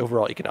of the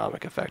overall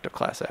economic effect of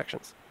class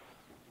actions?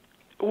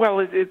 Well,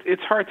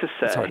 it's hard to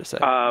say. It's hard to say.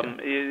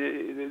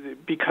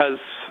 Because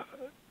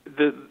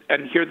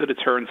here the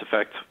deterrence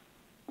effect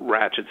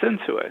ratchets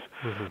into it.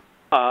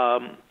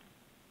 Mm-hmm.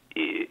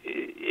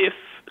 If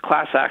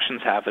class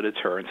actions have a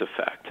deterrence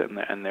effect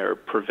and they're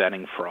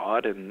preventing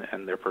fraud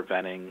and they're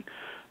preventing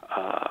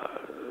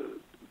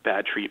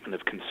bad treatment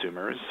of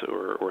consumers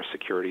or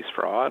securities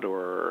fraud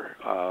or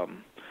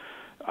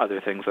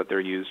other things that they're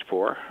used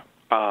for,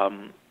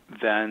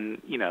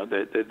 then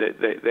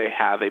they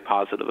have a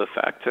positive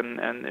effect,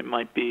 and it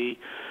might be,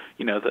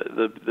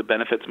 the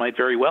benefits might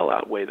very well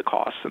outweigh the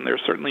costs. And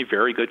there's certainly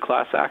very good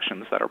class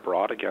actions that are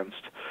brought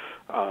against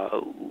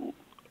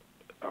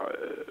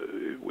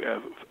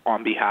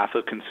on behalf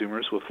of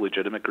consumers with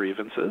legitimate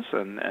grievances,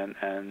 and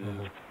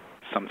mm-hmm.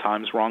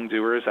 sometimes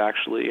wrongdoers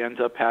actually end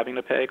up having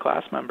to pay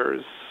class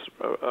members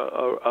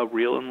a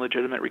real and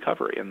legitimate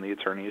recovery, and the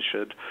attorneys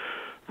should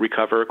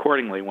recover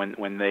accordingly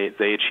when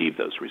they achieve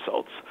those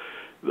results.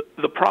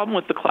 The problem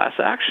with the class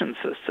action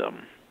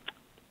system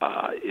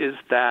is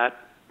that,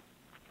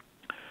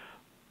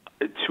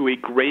 to a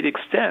great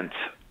extent,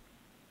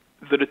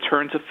 the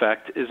deterrence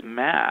effect is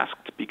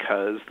masked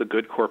because the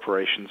good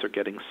corporations are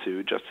getting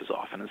sued just as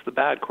often as the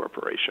bad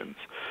corporations.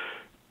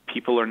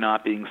 People are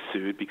not being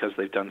sued because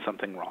they've done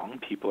something wrong.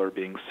 People are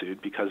being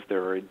sued because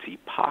they're a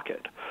deep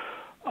pocket.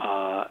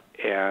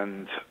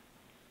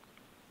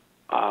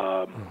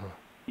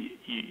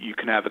 You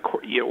can have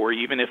or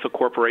even if a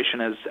corporation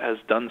has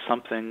done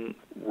something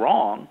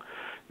wrong,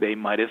 they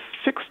might have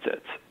fixed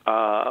it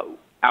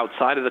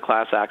outside of the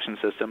class action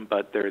system,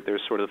 but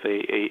there's sort of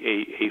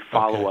a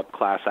follow-up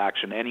class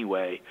action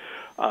anyway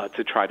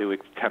to try to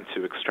attempt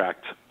to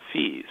extract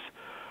fees.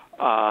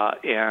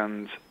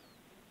 And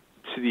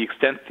to the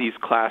extent these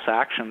class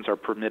actions are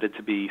permitted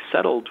to be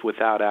settled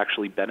without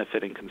actually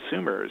benefiting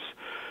consumers,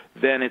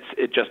 then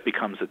it just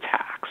becomes a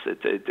tax.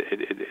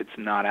 It's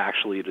not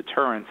actually a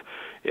deterrent.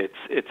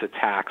 It's a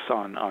tax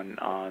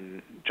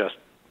on just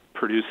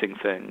producing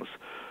things,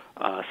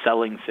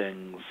 selling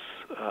things,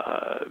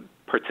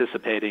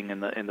 participating in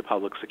the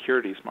public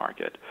securities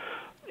market,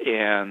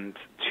 and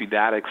to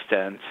that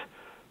extent,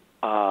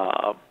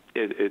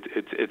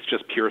 it's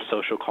just pure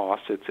social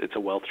cost. It's a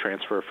wealth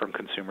transfer from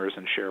consumers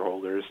and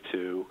shareholders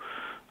to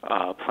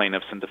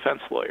plaintiffs and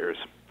defense lawyers.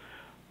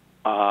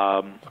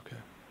 Okay.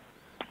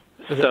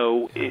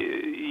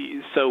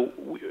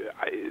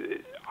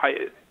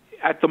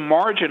 At the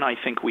margin, I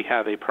think we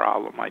have a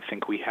problem. I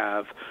think we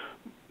have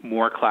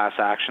more class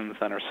actions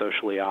than are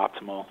socially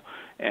optimal,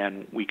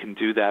 and we can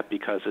do that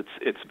because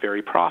it's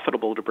very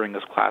profitable to bring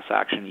this class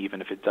action,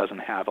 even if it doesn't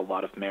have a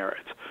lot of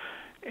merit.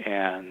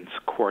 And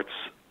courts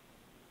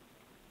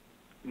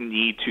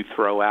need to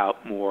throw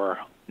out more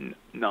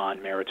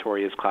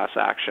non-meritorious class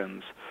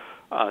actions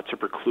to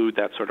preclude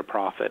that sort of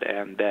profit.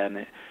 And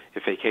then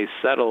if a case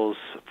settles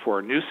for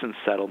a nuisance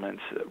settlement,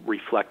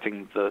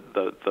 reflecting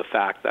the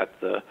fact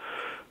that the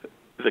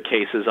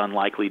case is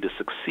unlikely to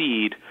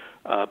succeed,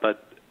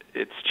 but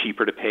it's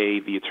cheaper to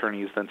pay the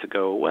attorneys than to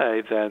go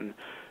away, then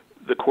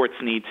the courts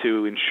need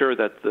to ensure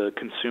that the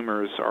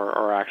consumers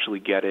are actually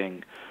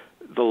getting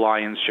the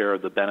lion's share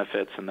of the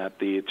benefits, and that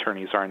the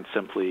attorneys aren't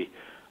simply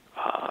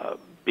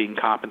being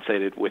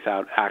compensated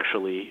without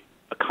actually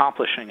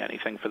accomplishing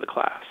anything for the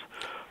class.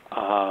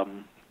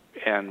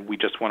 And we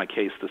just won a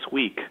case this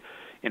week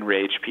in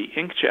Ray HP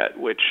Inkjet,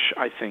 which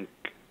I think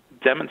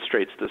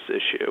demonstrates this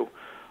issue.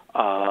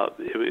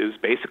 It was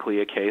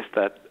basically a case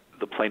that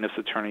the plaintiff's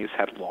attorneys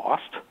had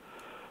lost.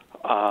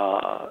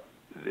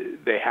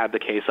 They had the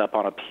case up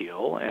on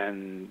appeal,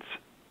 and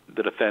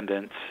the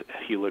defendant,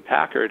 Hewlett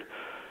Packard,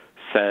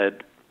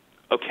 said,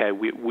 okay,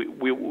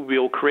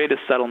 we'll create a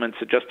settlement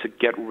to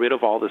get rid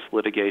of all this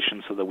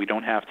litigation so that we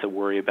don't have to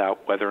worry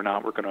about whether or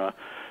not we're going to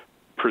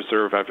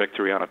preserve our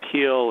victory on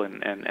appeal,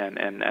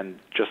 and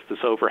just this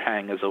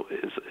overhang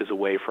is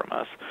away from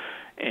us.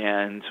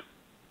 And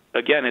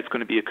again, it's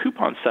going to be a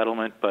coupon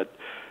settlement, but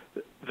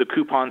the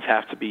coupons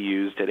have to be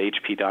used at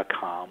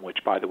HP.com,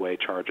 which, by the way,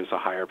 charges a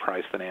higher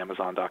price than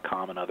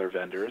Amazon.com and other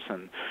vendors,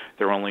 and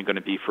they're only going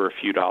to be for a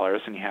few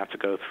dollars, and you have to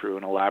go through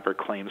an elaborate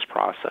claims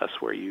process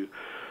where you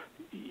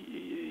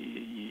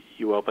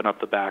open up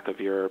the back of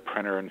your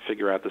printer and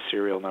figure out the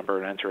serial number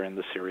and enter in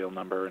the serial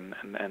number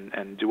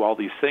and do all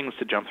these things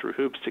to jump through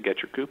hoops to get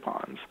your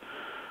coupons.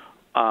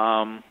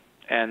 And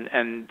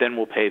then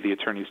we'll pay the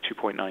attorneys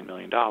 $2.9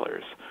 million.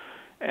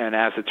 And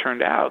as it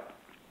turned out,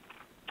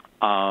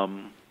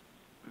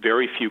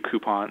 very few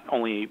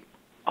only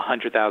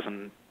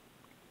 100,000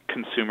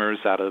 consumers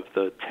out of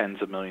the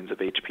tens of millions of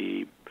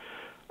HP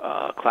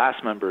class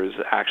members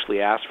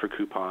actually asked for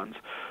coupons.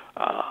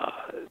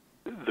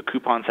 The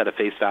coupons had a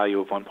face value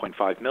of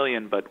 $1.5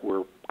 million, but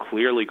were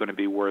clearly going to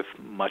be worth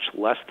much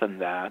less than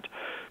that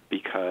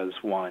because,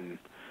 one,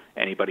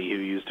 anybody who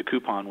used a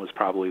coupon was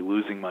probably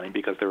losing money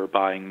because they were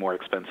buying more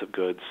expensive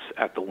goods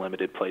at the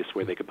limited place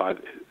where they could buy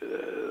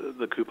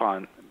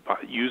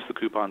use the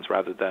coupons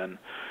rather than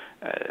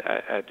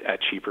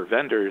at cheaper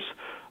vendors.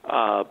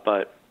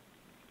 But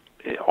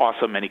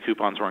also many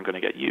coupons weren't going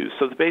to get used.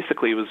 So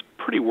basically it was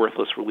pretty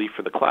worthless relief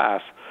for the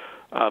class.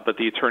 But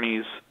the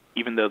attorneys,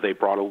 even though they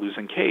brought a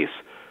losing case,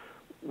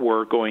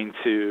 were going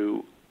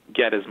to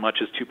get as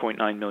much as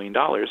 $2.9 million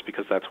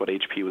because that's what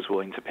HP was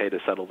willing to pay to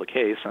settle the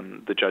case,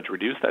 and the judge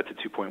reduced that to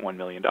 $2.1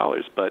 million.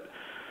 But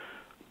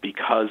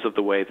because of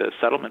the way the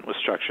settlement was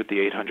structured, the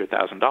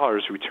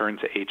 $800,000 returned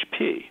to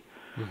HP.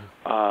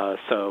 Mm-hmm.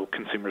 So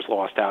consumers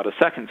lost out a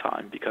second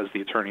time because the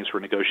attorneys were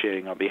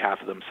negotiating on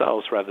behalf of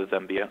themselves rather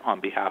than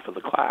on behalf of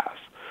the class.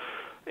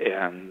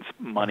 And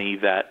money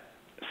that,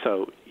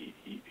 so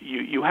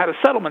you had a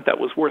settlement that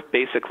was worth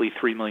basically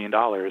 $3 million,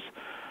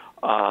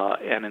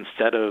 and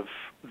instead of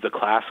the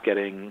class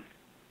getting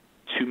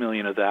 $2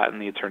 million of that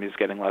and the attorneys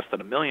getting less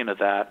than $1 million of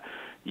that,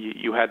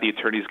 you had the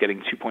attorneys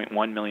getting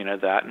 $2.1 million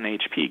of that and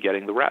HP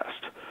getting the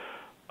rest.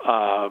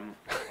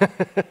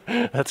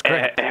 That's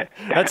great.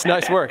 That's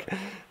nice work.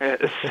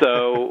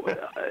 So,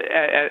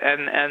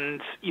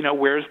 and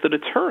where's the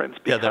deterrence?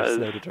 Because there's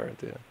no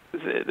deterrence. Yeah.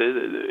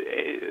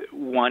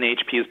 One,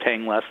 HP is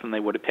paying less than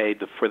they would have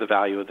paid for the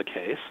value of the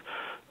case.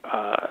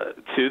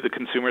 Two, the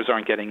consumers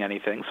aren't getting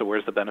anything, so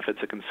where's the benefit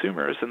to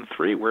consumers? And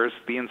three, where's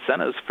the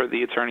incentives for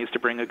the attorneys to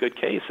bring a good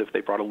case if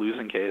they brought a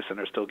losing case and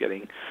are still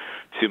getting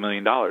 $2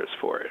 million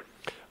for it?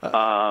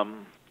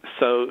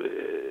 So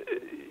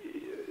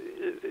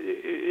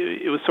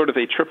it was sort of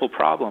a triple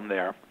problem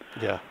there.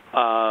 Yeah.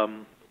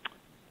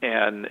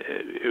 And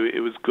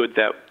it was good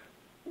that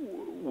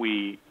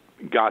we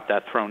got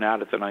that thrown out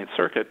at the Ninth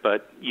Circuit,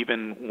 but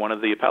even one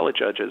of the appellate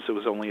judges, it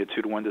was only a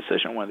 2-1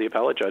 decision, one of the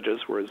appellate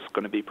judges was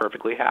going to be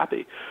perfectly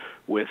happy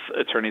with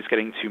attorneys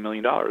getting $2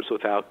 million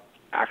without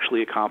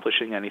actually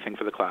accomplishing anything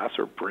for the class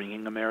or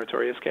bringing a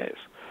meritorious case.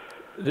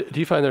 Do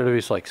you find there to be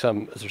is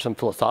there some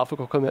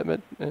philosophical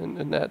commitment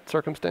in that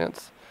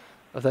circumstance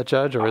of that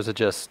judge, or is it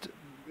just,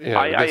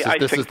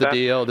 this is the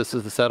deal, this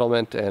is the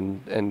settlement,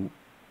 and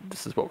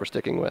this is what we're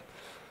sticking with?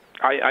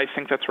 I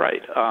think that's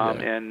right,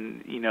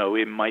 and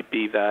it might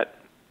be that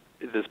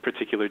this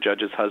particular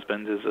judge's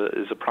husband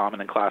is a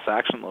prominent class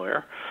action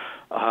lawyer.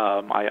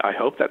 I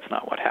hope that's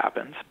not what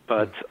happened,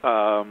 but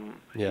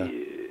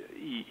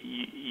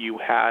you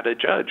had a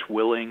judge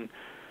willing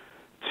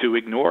to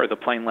ignore the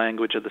plain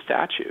language of the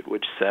statute,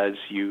 which says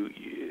you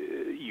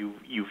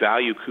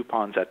value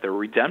coupons at their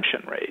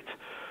redemption rate.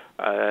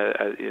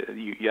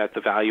 At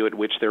the value at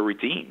which they're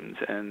redeemed,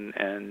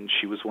 and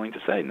she was willing to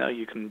say, no,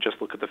 you can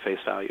just look at the face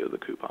value of the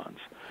coupons,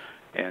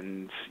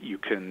 and you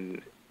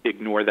can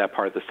ignore that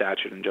part of the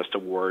statute and just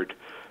award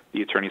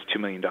the attorneys $2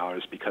 million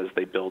because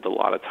they build a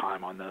lot of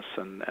time on this,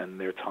 and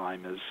their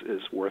time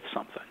is worth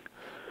something.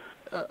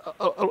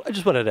 I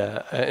just wanted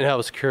to, and I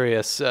was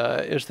curious,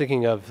 I was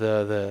thinking of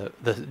the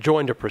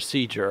joinder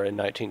procedure in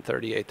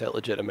 1938 that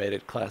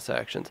legitimated class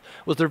actions.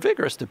 Was there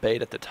vigorous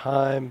debate at the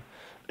time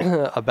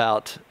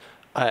about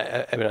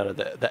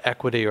the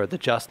equity or the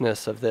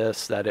justness of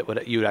this,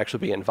 that you would actually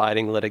be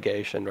inviting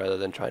litigation rather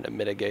than trying to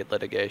mitigate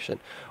litigation,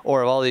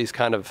 or of all these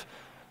kind of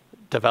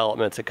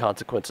developments and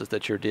consequences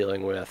that you're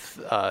dealing with,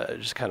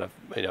 just kind of,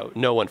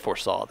 no one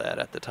foresaw that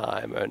at the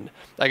time. And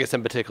I guess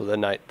in particular, the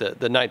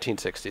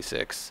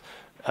 1966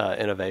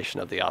 innovation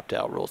of the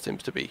opt-out rule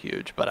seems to be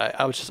huge. But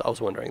I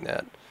was wondering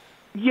that.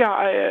 Yeah,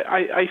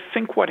 I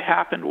think what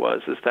happened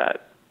is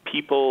that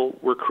people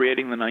were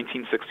creating the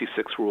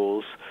 1966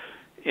 rules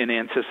in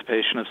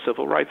anticipation of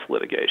civil rights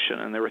litigation,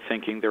 and they were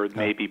thinking there would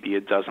maybe be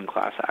a dozen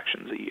class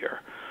actions a year.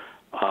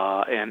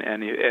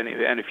 And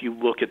if you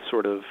look at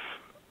sort of,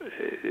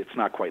 it's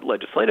not quite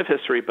legislative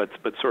history, but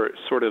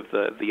sort of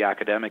the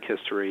academic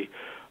history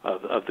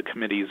of the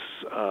committees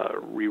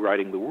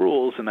rewriting the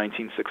rules in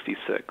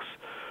 1966,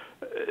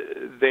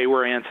 they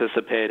were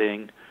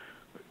anticipating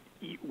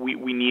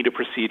we need a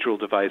procedural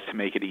device to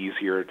make it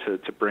easier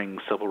to bring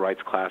civil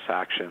rights class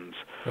actions,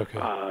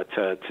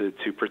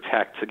 to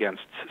protect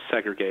against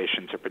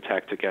segregation, to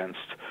protect against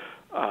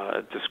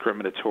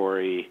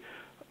discriminatory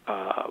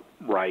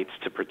rights,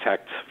 to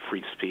protect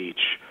free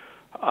speech.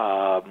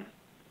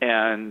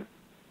 And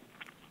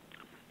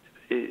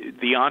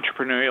the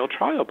entrepreneurial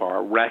trial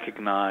bar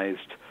recognized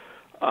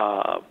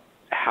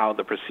how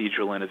the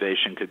procedural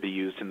innovation could be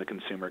used in the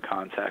consumer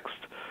context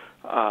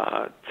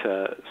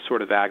to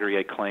sort of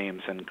aggregate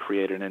claims and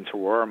create an inter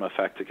rorem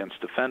effect against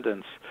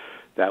defendants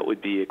that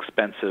would be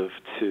expensive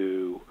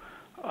to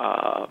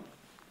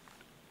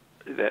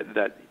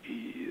that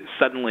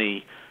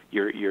suddenly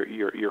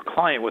your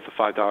client with a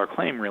 $5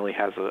 claim really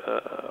has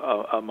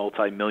a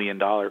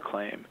multi-million-dollar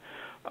claim,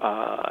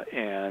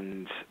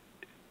 and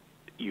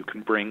you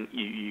can bring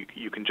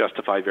you can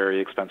justify very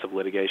expensive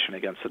litigation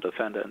against the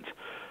defendant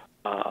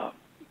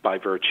by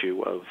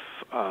virtue of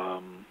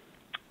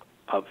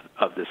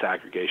this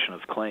aggregation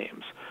of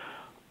claims,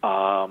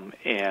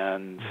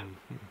 and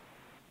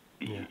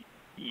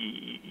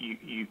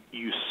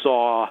you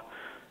saw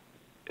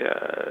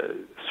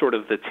sort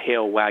of the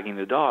tail wagging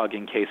the dog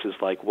in cases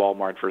like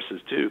Walmart versus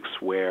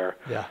Dukes, where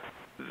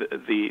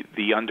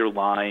the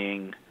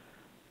underlying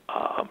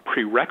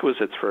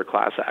prerequisites for a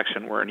class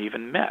action weren't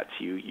even met.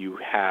 You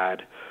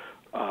had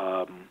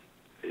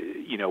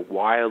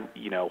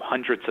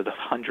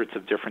hundreds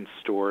of different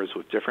stores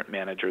with different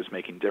managers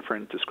making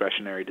different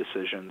discretionary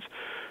decisions,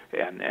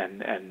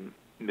 and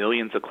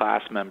millions of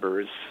class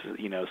members,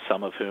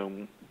 some of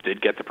whom did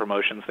get the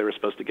promotions they were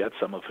supposed to get,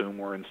 some of whom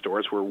were in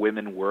stores where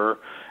women were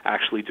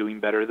actually doing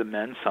better than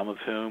men, some of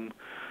whom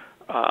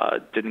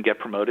didn't get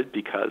promoted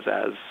because,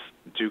 as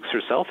Dukes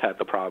herself had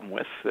the problem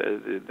with,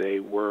 they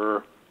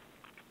were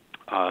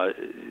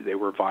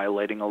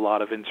violating a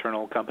lot of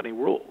internal company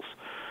rules.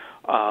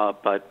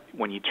 But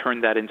when you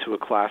turn that into a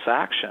class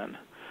action,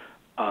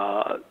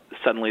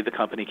 suddenly the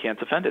company can't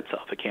defend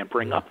itself. It can't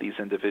bring up these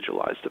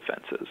individualized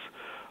defenses.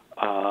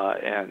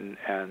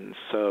 And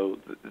so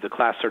the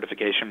class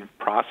certification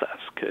process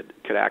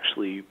could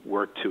actually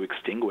work to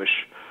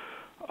extinguish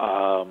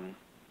a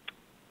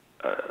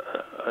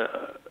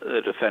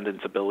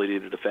defendant's ability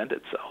to defend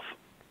itself.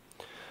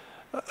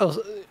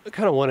 I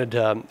kind of wanted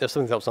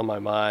something that was on my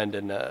mind,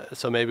 and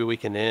so maybe we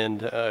can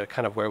end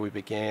kind of where we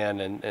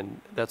began,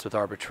 and that's with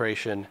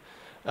arbitration,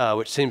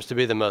 which seems to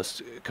be the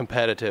most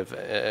competitive,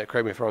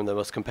 correct me if I'm wrong, the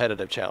most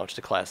competitive challenge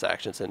to class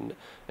actions, and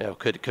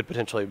could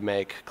potentially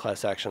make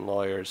class action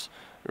lawyers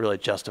really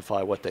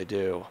justify what they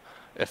do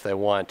if they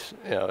want.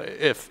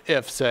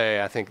 If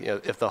say, I think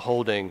if the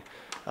holding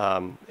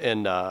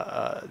in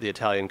the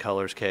Italian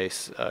Colors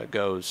case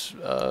goes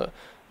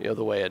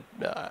the way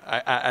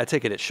I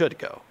take it should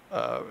go,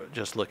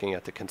 just looking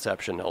at the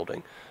conception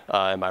holding.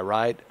 Am I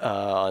right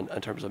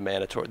in terms of the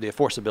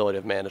enforceability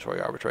of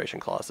mandatory arbitration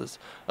clauses,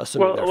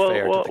 assuming they're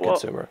fair to the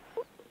consumer?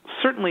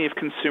 Certainly, if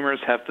consumers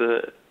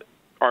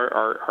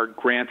are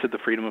granted the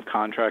freedom of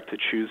contract to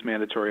choose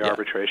mandatory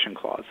arbitration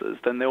clauses,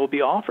 then they will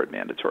be offered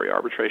mandatory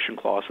arbitration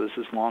clauses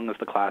as long as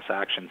the class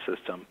action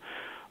system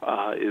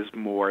is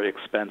more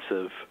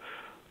expensive.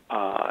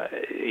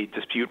 A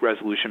dispute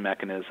resolution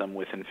mechanism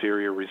with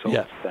inferior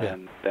results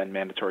than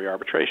mandatory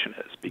arbitration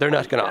is. They're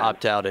not going to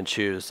opt out and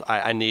choose,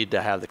 I need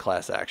to have the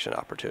class action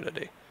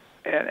opportunity.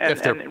 And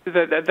that's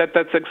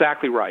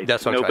exactly right.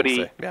 That's what I'm trying to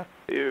say.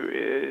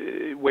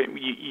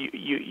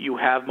 You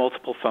have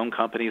multiple phone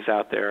companies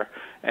out there,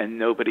 and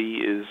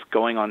nobody is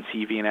going on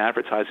TV and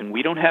advertising,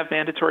 we don't have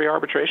mandatory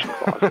arbitration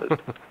clauses.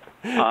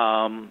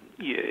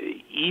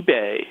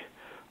 eBay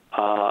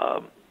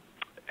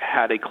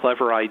had a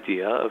clever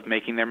idea of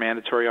making their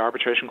mandatory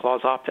arbitration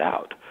clause opt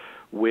out,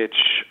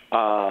 which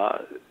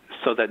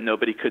so that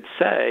nobody could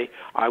say,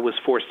 I was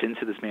forced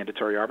into this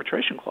mandatory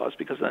arbitration clause,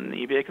 because then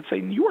eBay could say,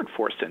 you weren't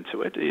forced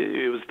into it.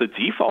 It was the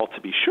default,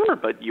 to be sure,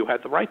 but you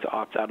had the right to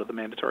opt out of the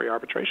mandatory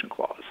arbitration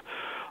clause.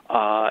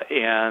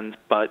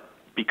 But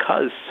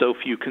because so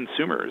few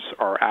consumers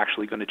are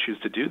actually going to choose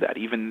to do that,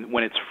 even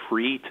when it's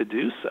free to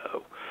do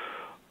so,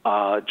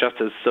 just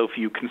as so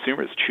few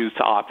consumers choose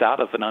to opt out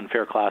of an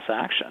unfair class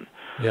action.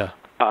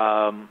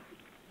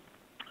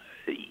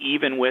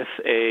 Even with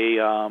a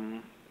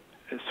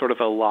sort of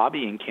a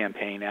lobbying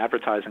campaign,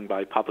 advertising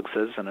by Public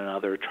Citizen and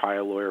other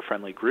trial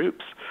lawyer-friendly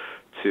groups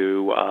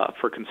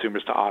for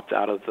consumers to opt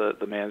out of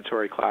the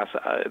mandatory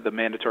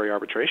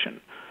arbitration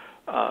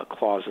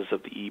clauses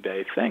of the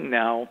eBay thing.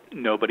 Now,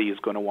 nobody is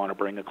going to want to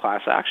bring a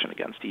class action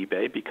against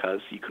eBay,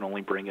 because you can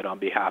only bring it on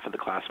behalf of the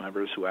class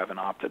members who haven't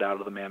opted out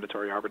of the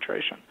mandatory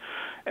arbitration.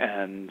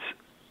 And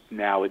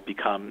now it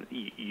becomes,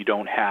 you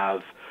don't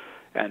have,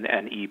 and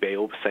eBay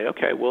will say,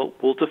 okay, well,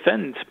 we'll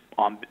defend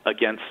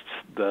against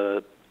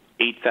the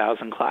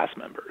 8,000 class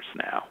members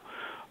now,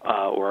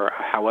 or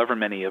however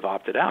many have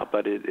opted out,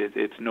 but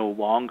it's no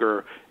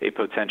longer a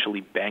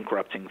potentially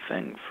bankrupting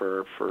thing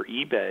for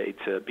eBay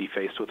to be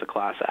faced with a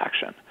class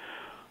action.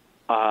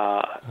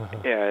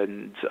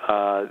 And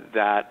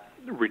that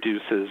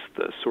reduces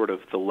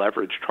the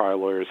leverage trial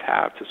lawyers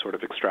have to sort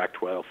of extract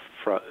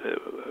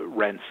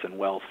rents and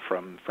wealth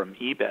from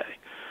eBay.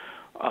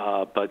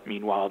 But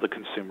meanwhile, the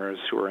consumers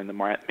who are in the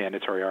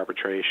mandatory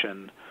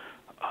arbitration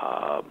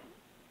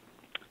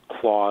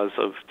clause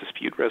of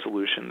dispute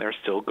resolution, they're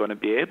still going to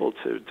be able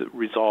to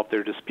resolve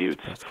their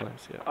disputes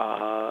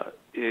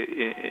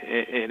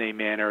in a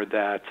manner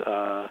that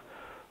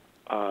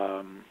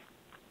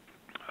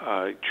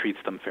treats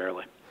them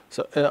fairly.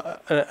 So,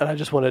 and I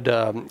just wanted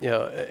to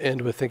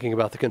end with thinking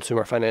about the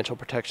Consumer Financial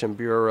Protection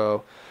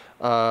Bureau,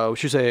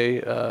 which you say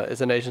is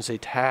an agency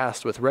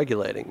tasked with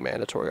regulating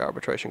mandatory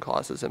arbitration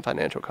clauses in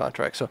financial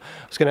contracts. So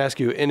I was going to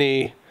ask you,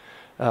 any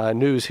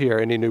news here,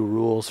 any new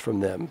rules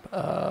from them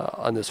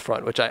on this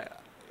front, which I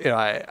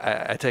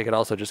take it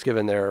also just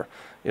given their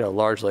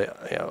largely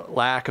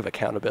lack of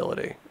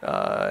accountability.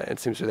 It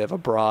seems to they have a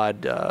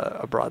broad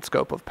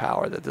scope of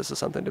power, that this is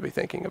something to be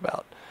thinking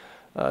about.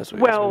 as we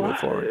move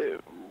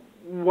forward?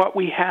 What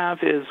we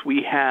have is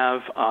we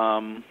have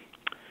an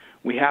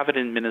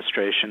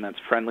administration that's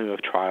friendly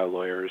with trial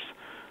lawyers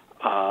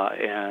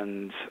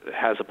and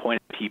has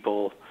appointed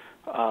people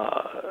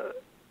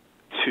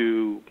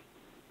to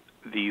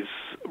these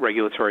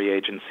regulatory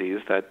agencies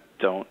that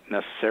don't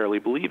necessarily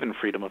believe in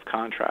freedom of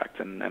contract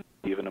and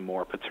even a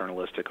more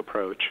paternalistic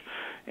approach,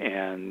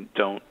 and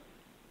don't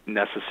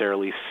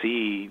necessarily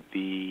see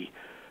the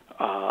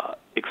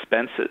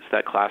expenses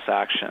that class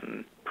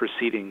action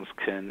proceedings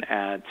can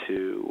add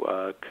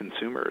to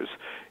consumers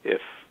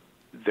if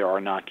there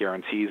are not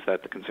guarantees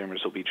that the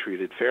consumers will be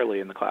treated fairly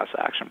in the class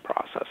action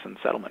process and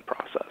settlement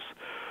process.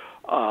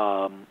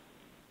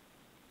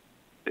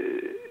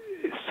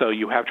 So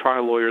you have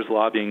trial lawyers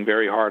lobbying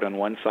very hard on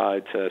one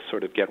side to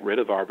sort of get rid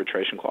of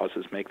arbitration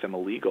clauses, make them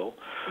illegal.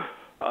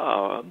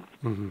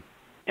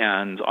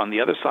 And on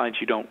the other side,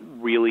 you don't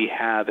really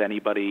have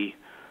anybody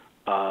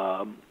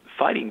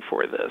fighting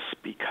for this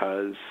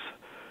because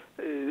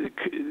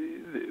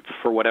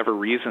for whatever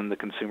reason, the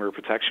consumer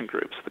protection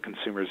groups, the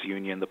consumers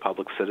union, the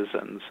public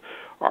citizens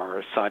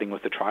are siding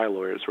with the trial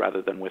lawyers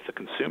rather than with the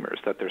consumers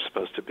that they're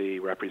supposed to be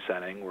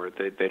representing, or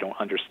they don't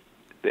understand.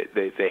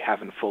 They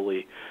haven't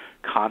fully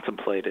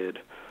contemplated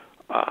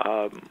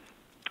the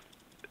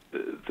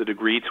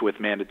degree to which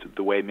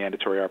the way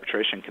mandatory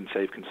arbitration can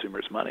save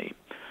consumers money.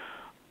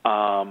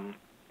 The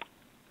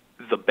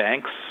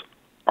banks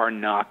are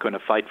not going to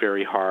fight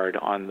very hard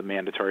on the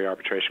mandatory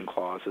arbitration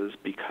clauses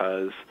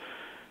because,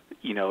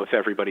 if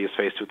everybody is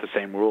faced with the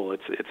same rule,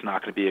 it's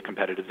not going to be a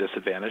competitive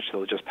disadvantage.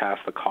 They'll just pass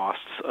the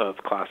costs of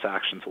class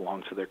actions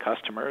along to their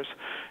customers,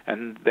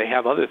 and they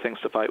have other things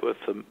to fight with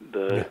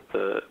the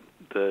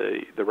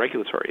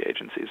regulatory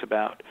agencies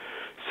about.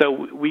 So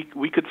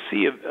we could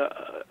see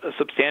a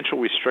substantial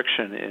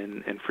restriction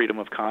in freedom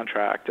of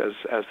contract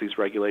as these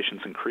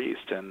regulations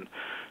increased, and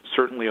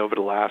certainly over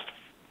the last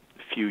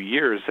few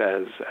years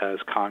as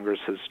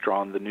Congress has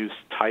drawn the noose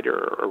tighter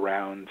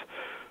around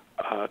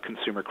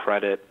consumer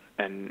credit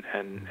and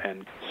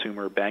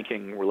consumer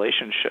banking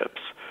relationships,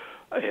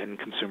 and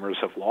consumers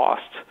have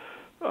lost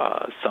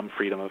some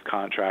freedom of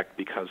contract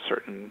because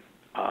certain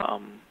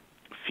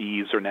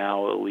fees are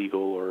now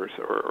illegal, or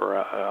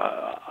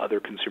other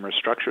consumer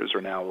structures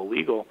are now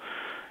illegal,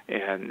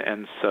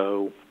 and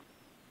so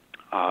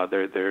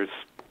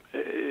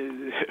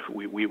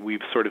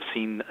we've sort of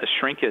seen a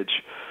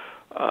shrinkage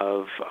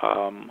of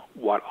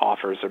what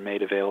offers are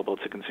made available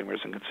to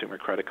consumers and consumer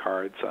credit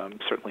cards.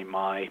 Certainly,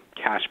 my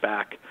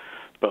cashback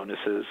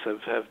bonuses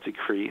have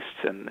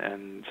decreased,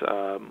 and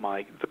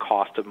the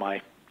cost of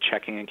my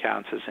checking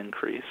accounts has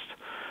increased,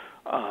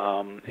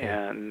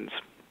 and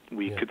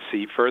we could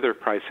see further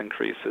price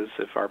increases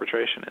if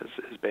arbitration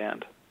is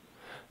banned.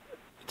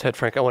 Ted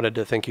Frank, I wanted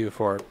to thank you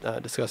for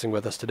discussing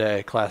with us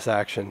today class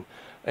action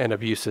and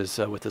abuses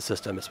with the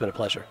system. It's been a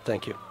pleasure.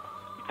 Thank you.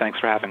 Thanks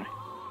for having me.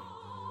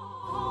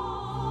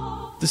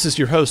 This is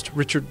your host,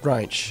 Richard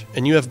Reinsch,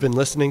 and you have been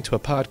listening to a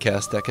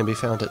podcast that can be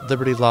found at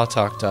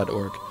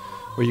libertylawtalk.org,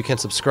 where you can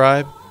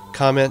subscribe,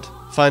 comment,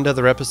 find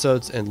other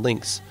episodes, and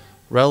links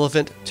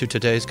relevant to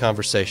today's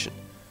conversation.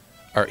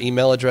 Our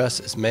email address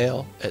is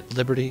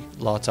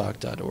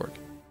mail@libertylawtalk.org.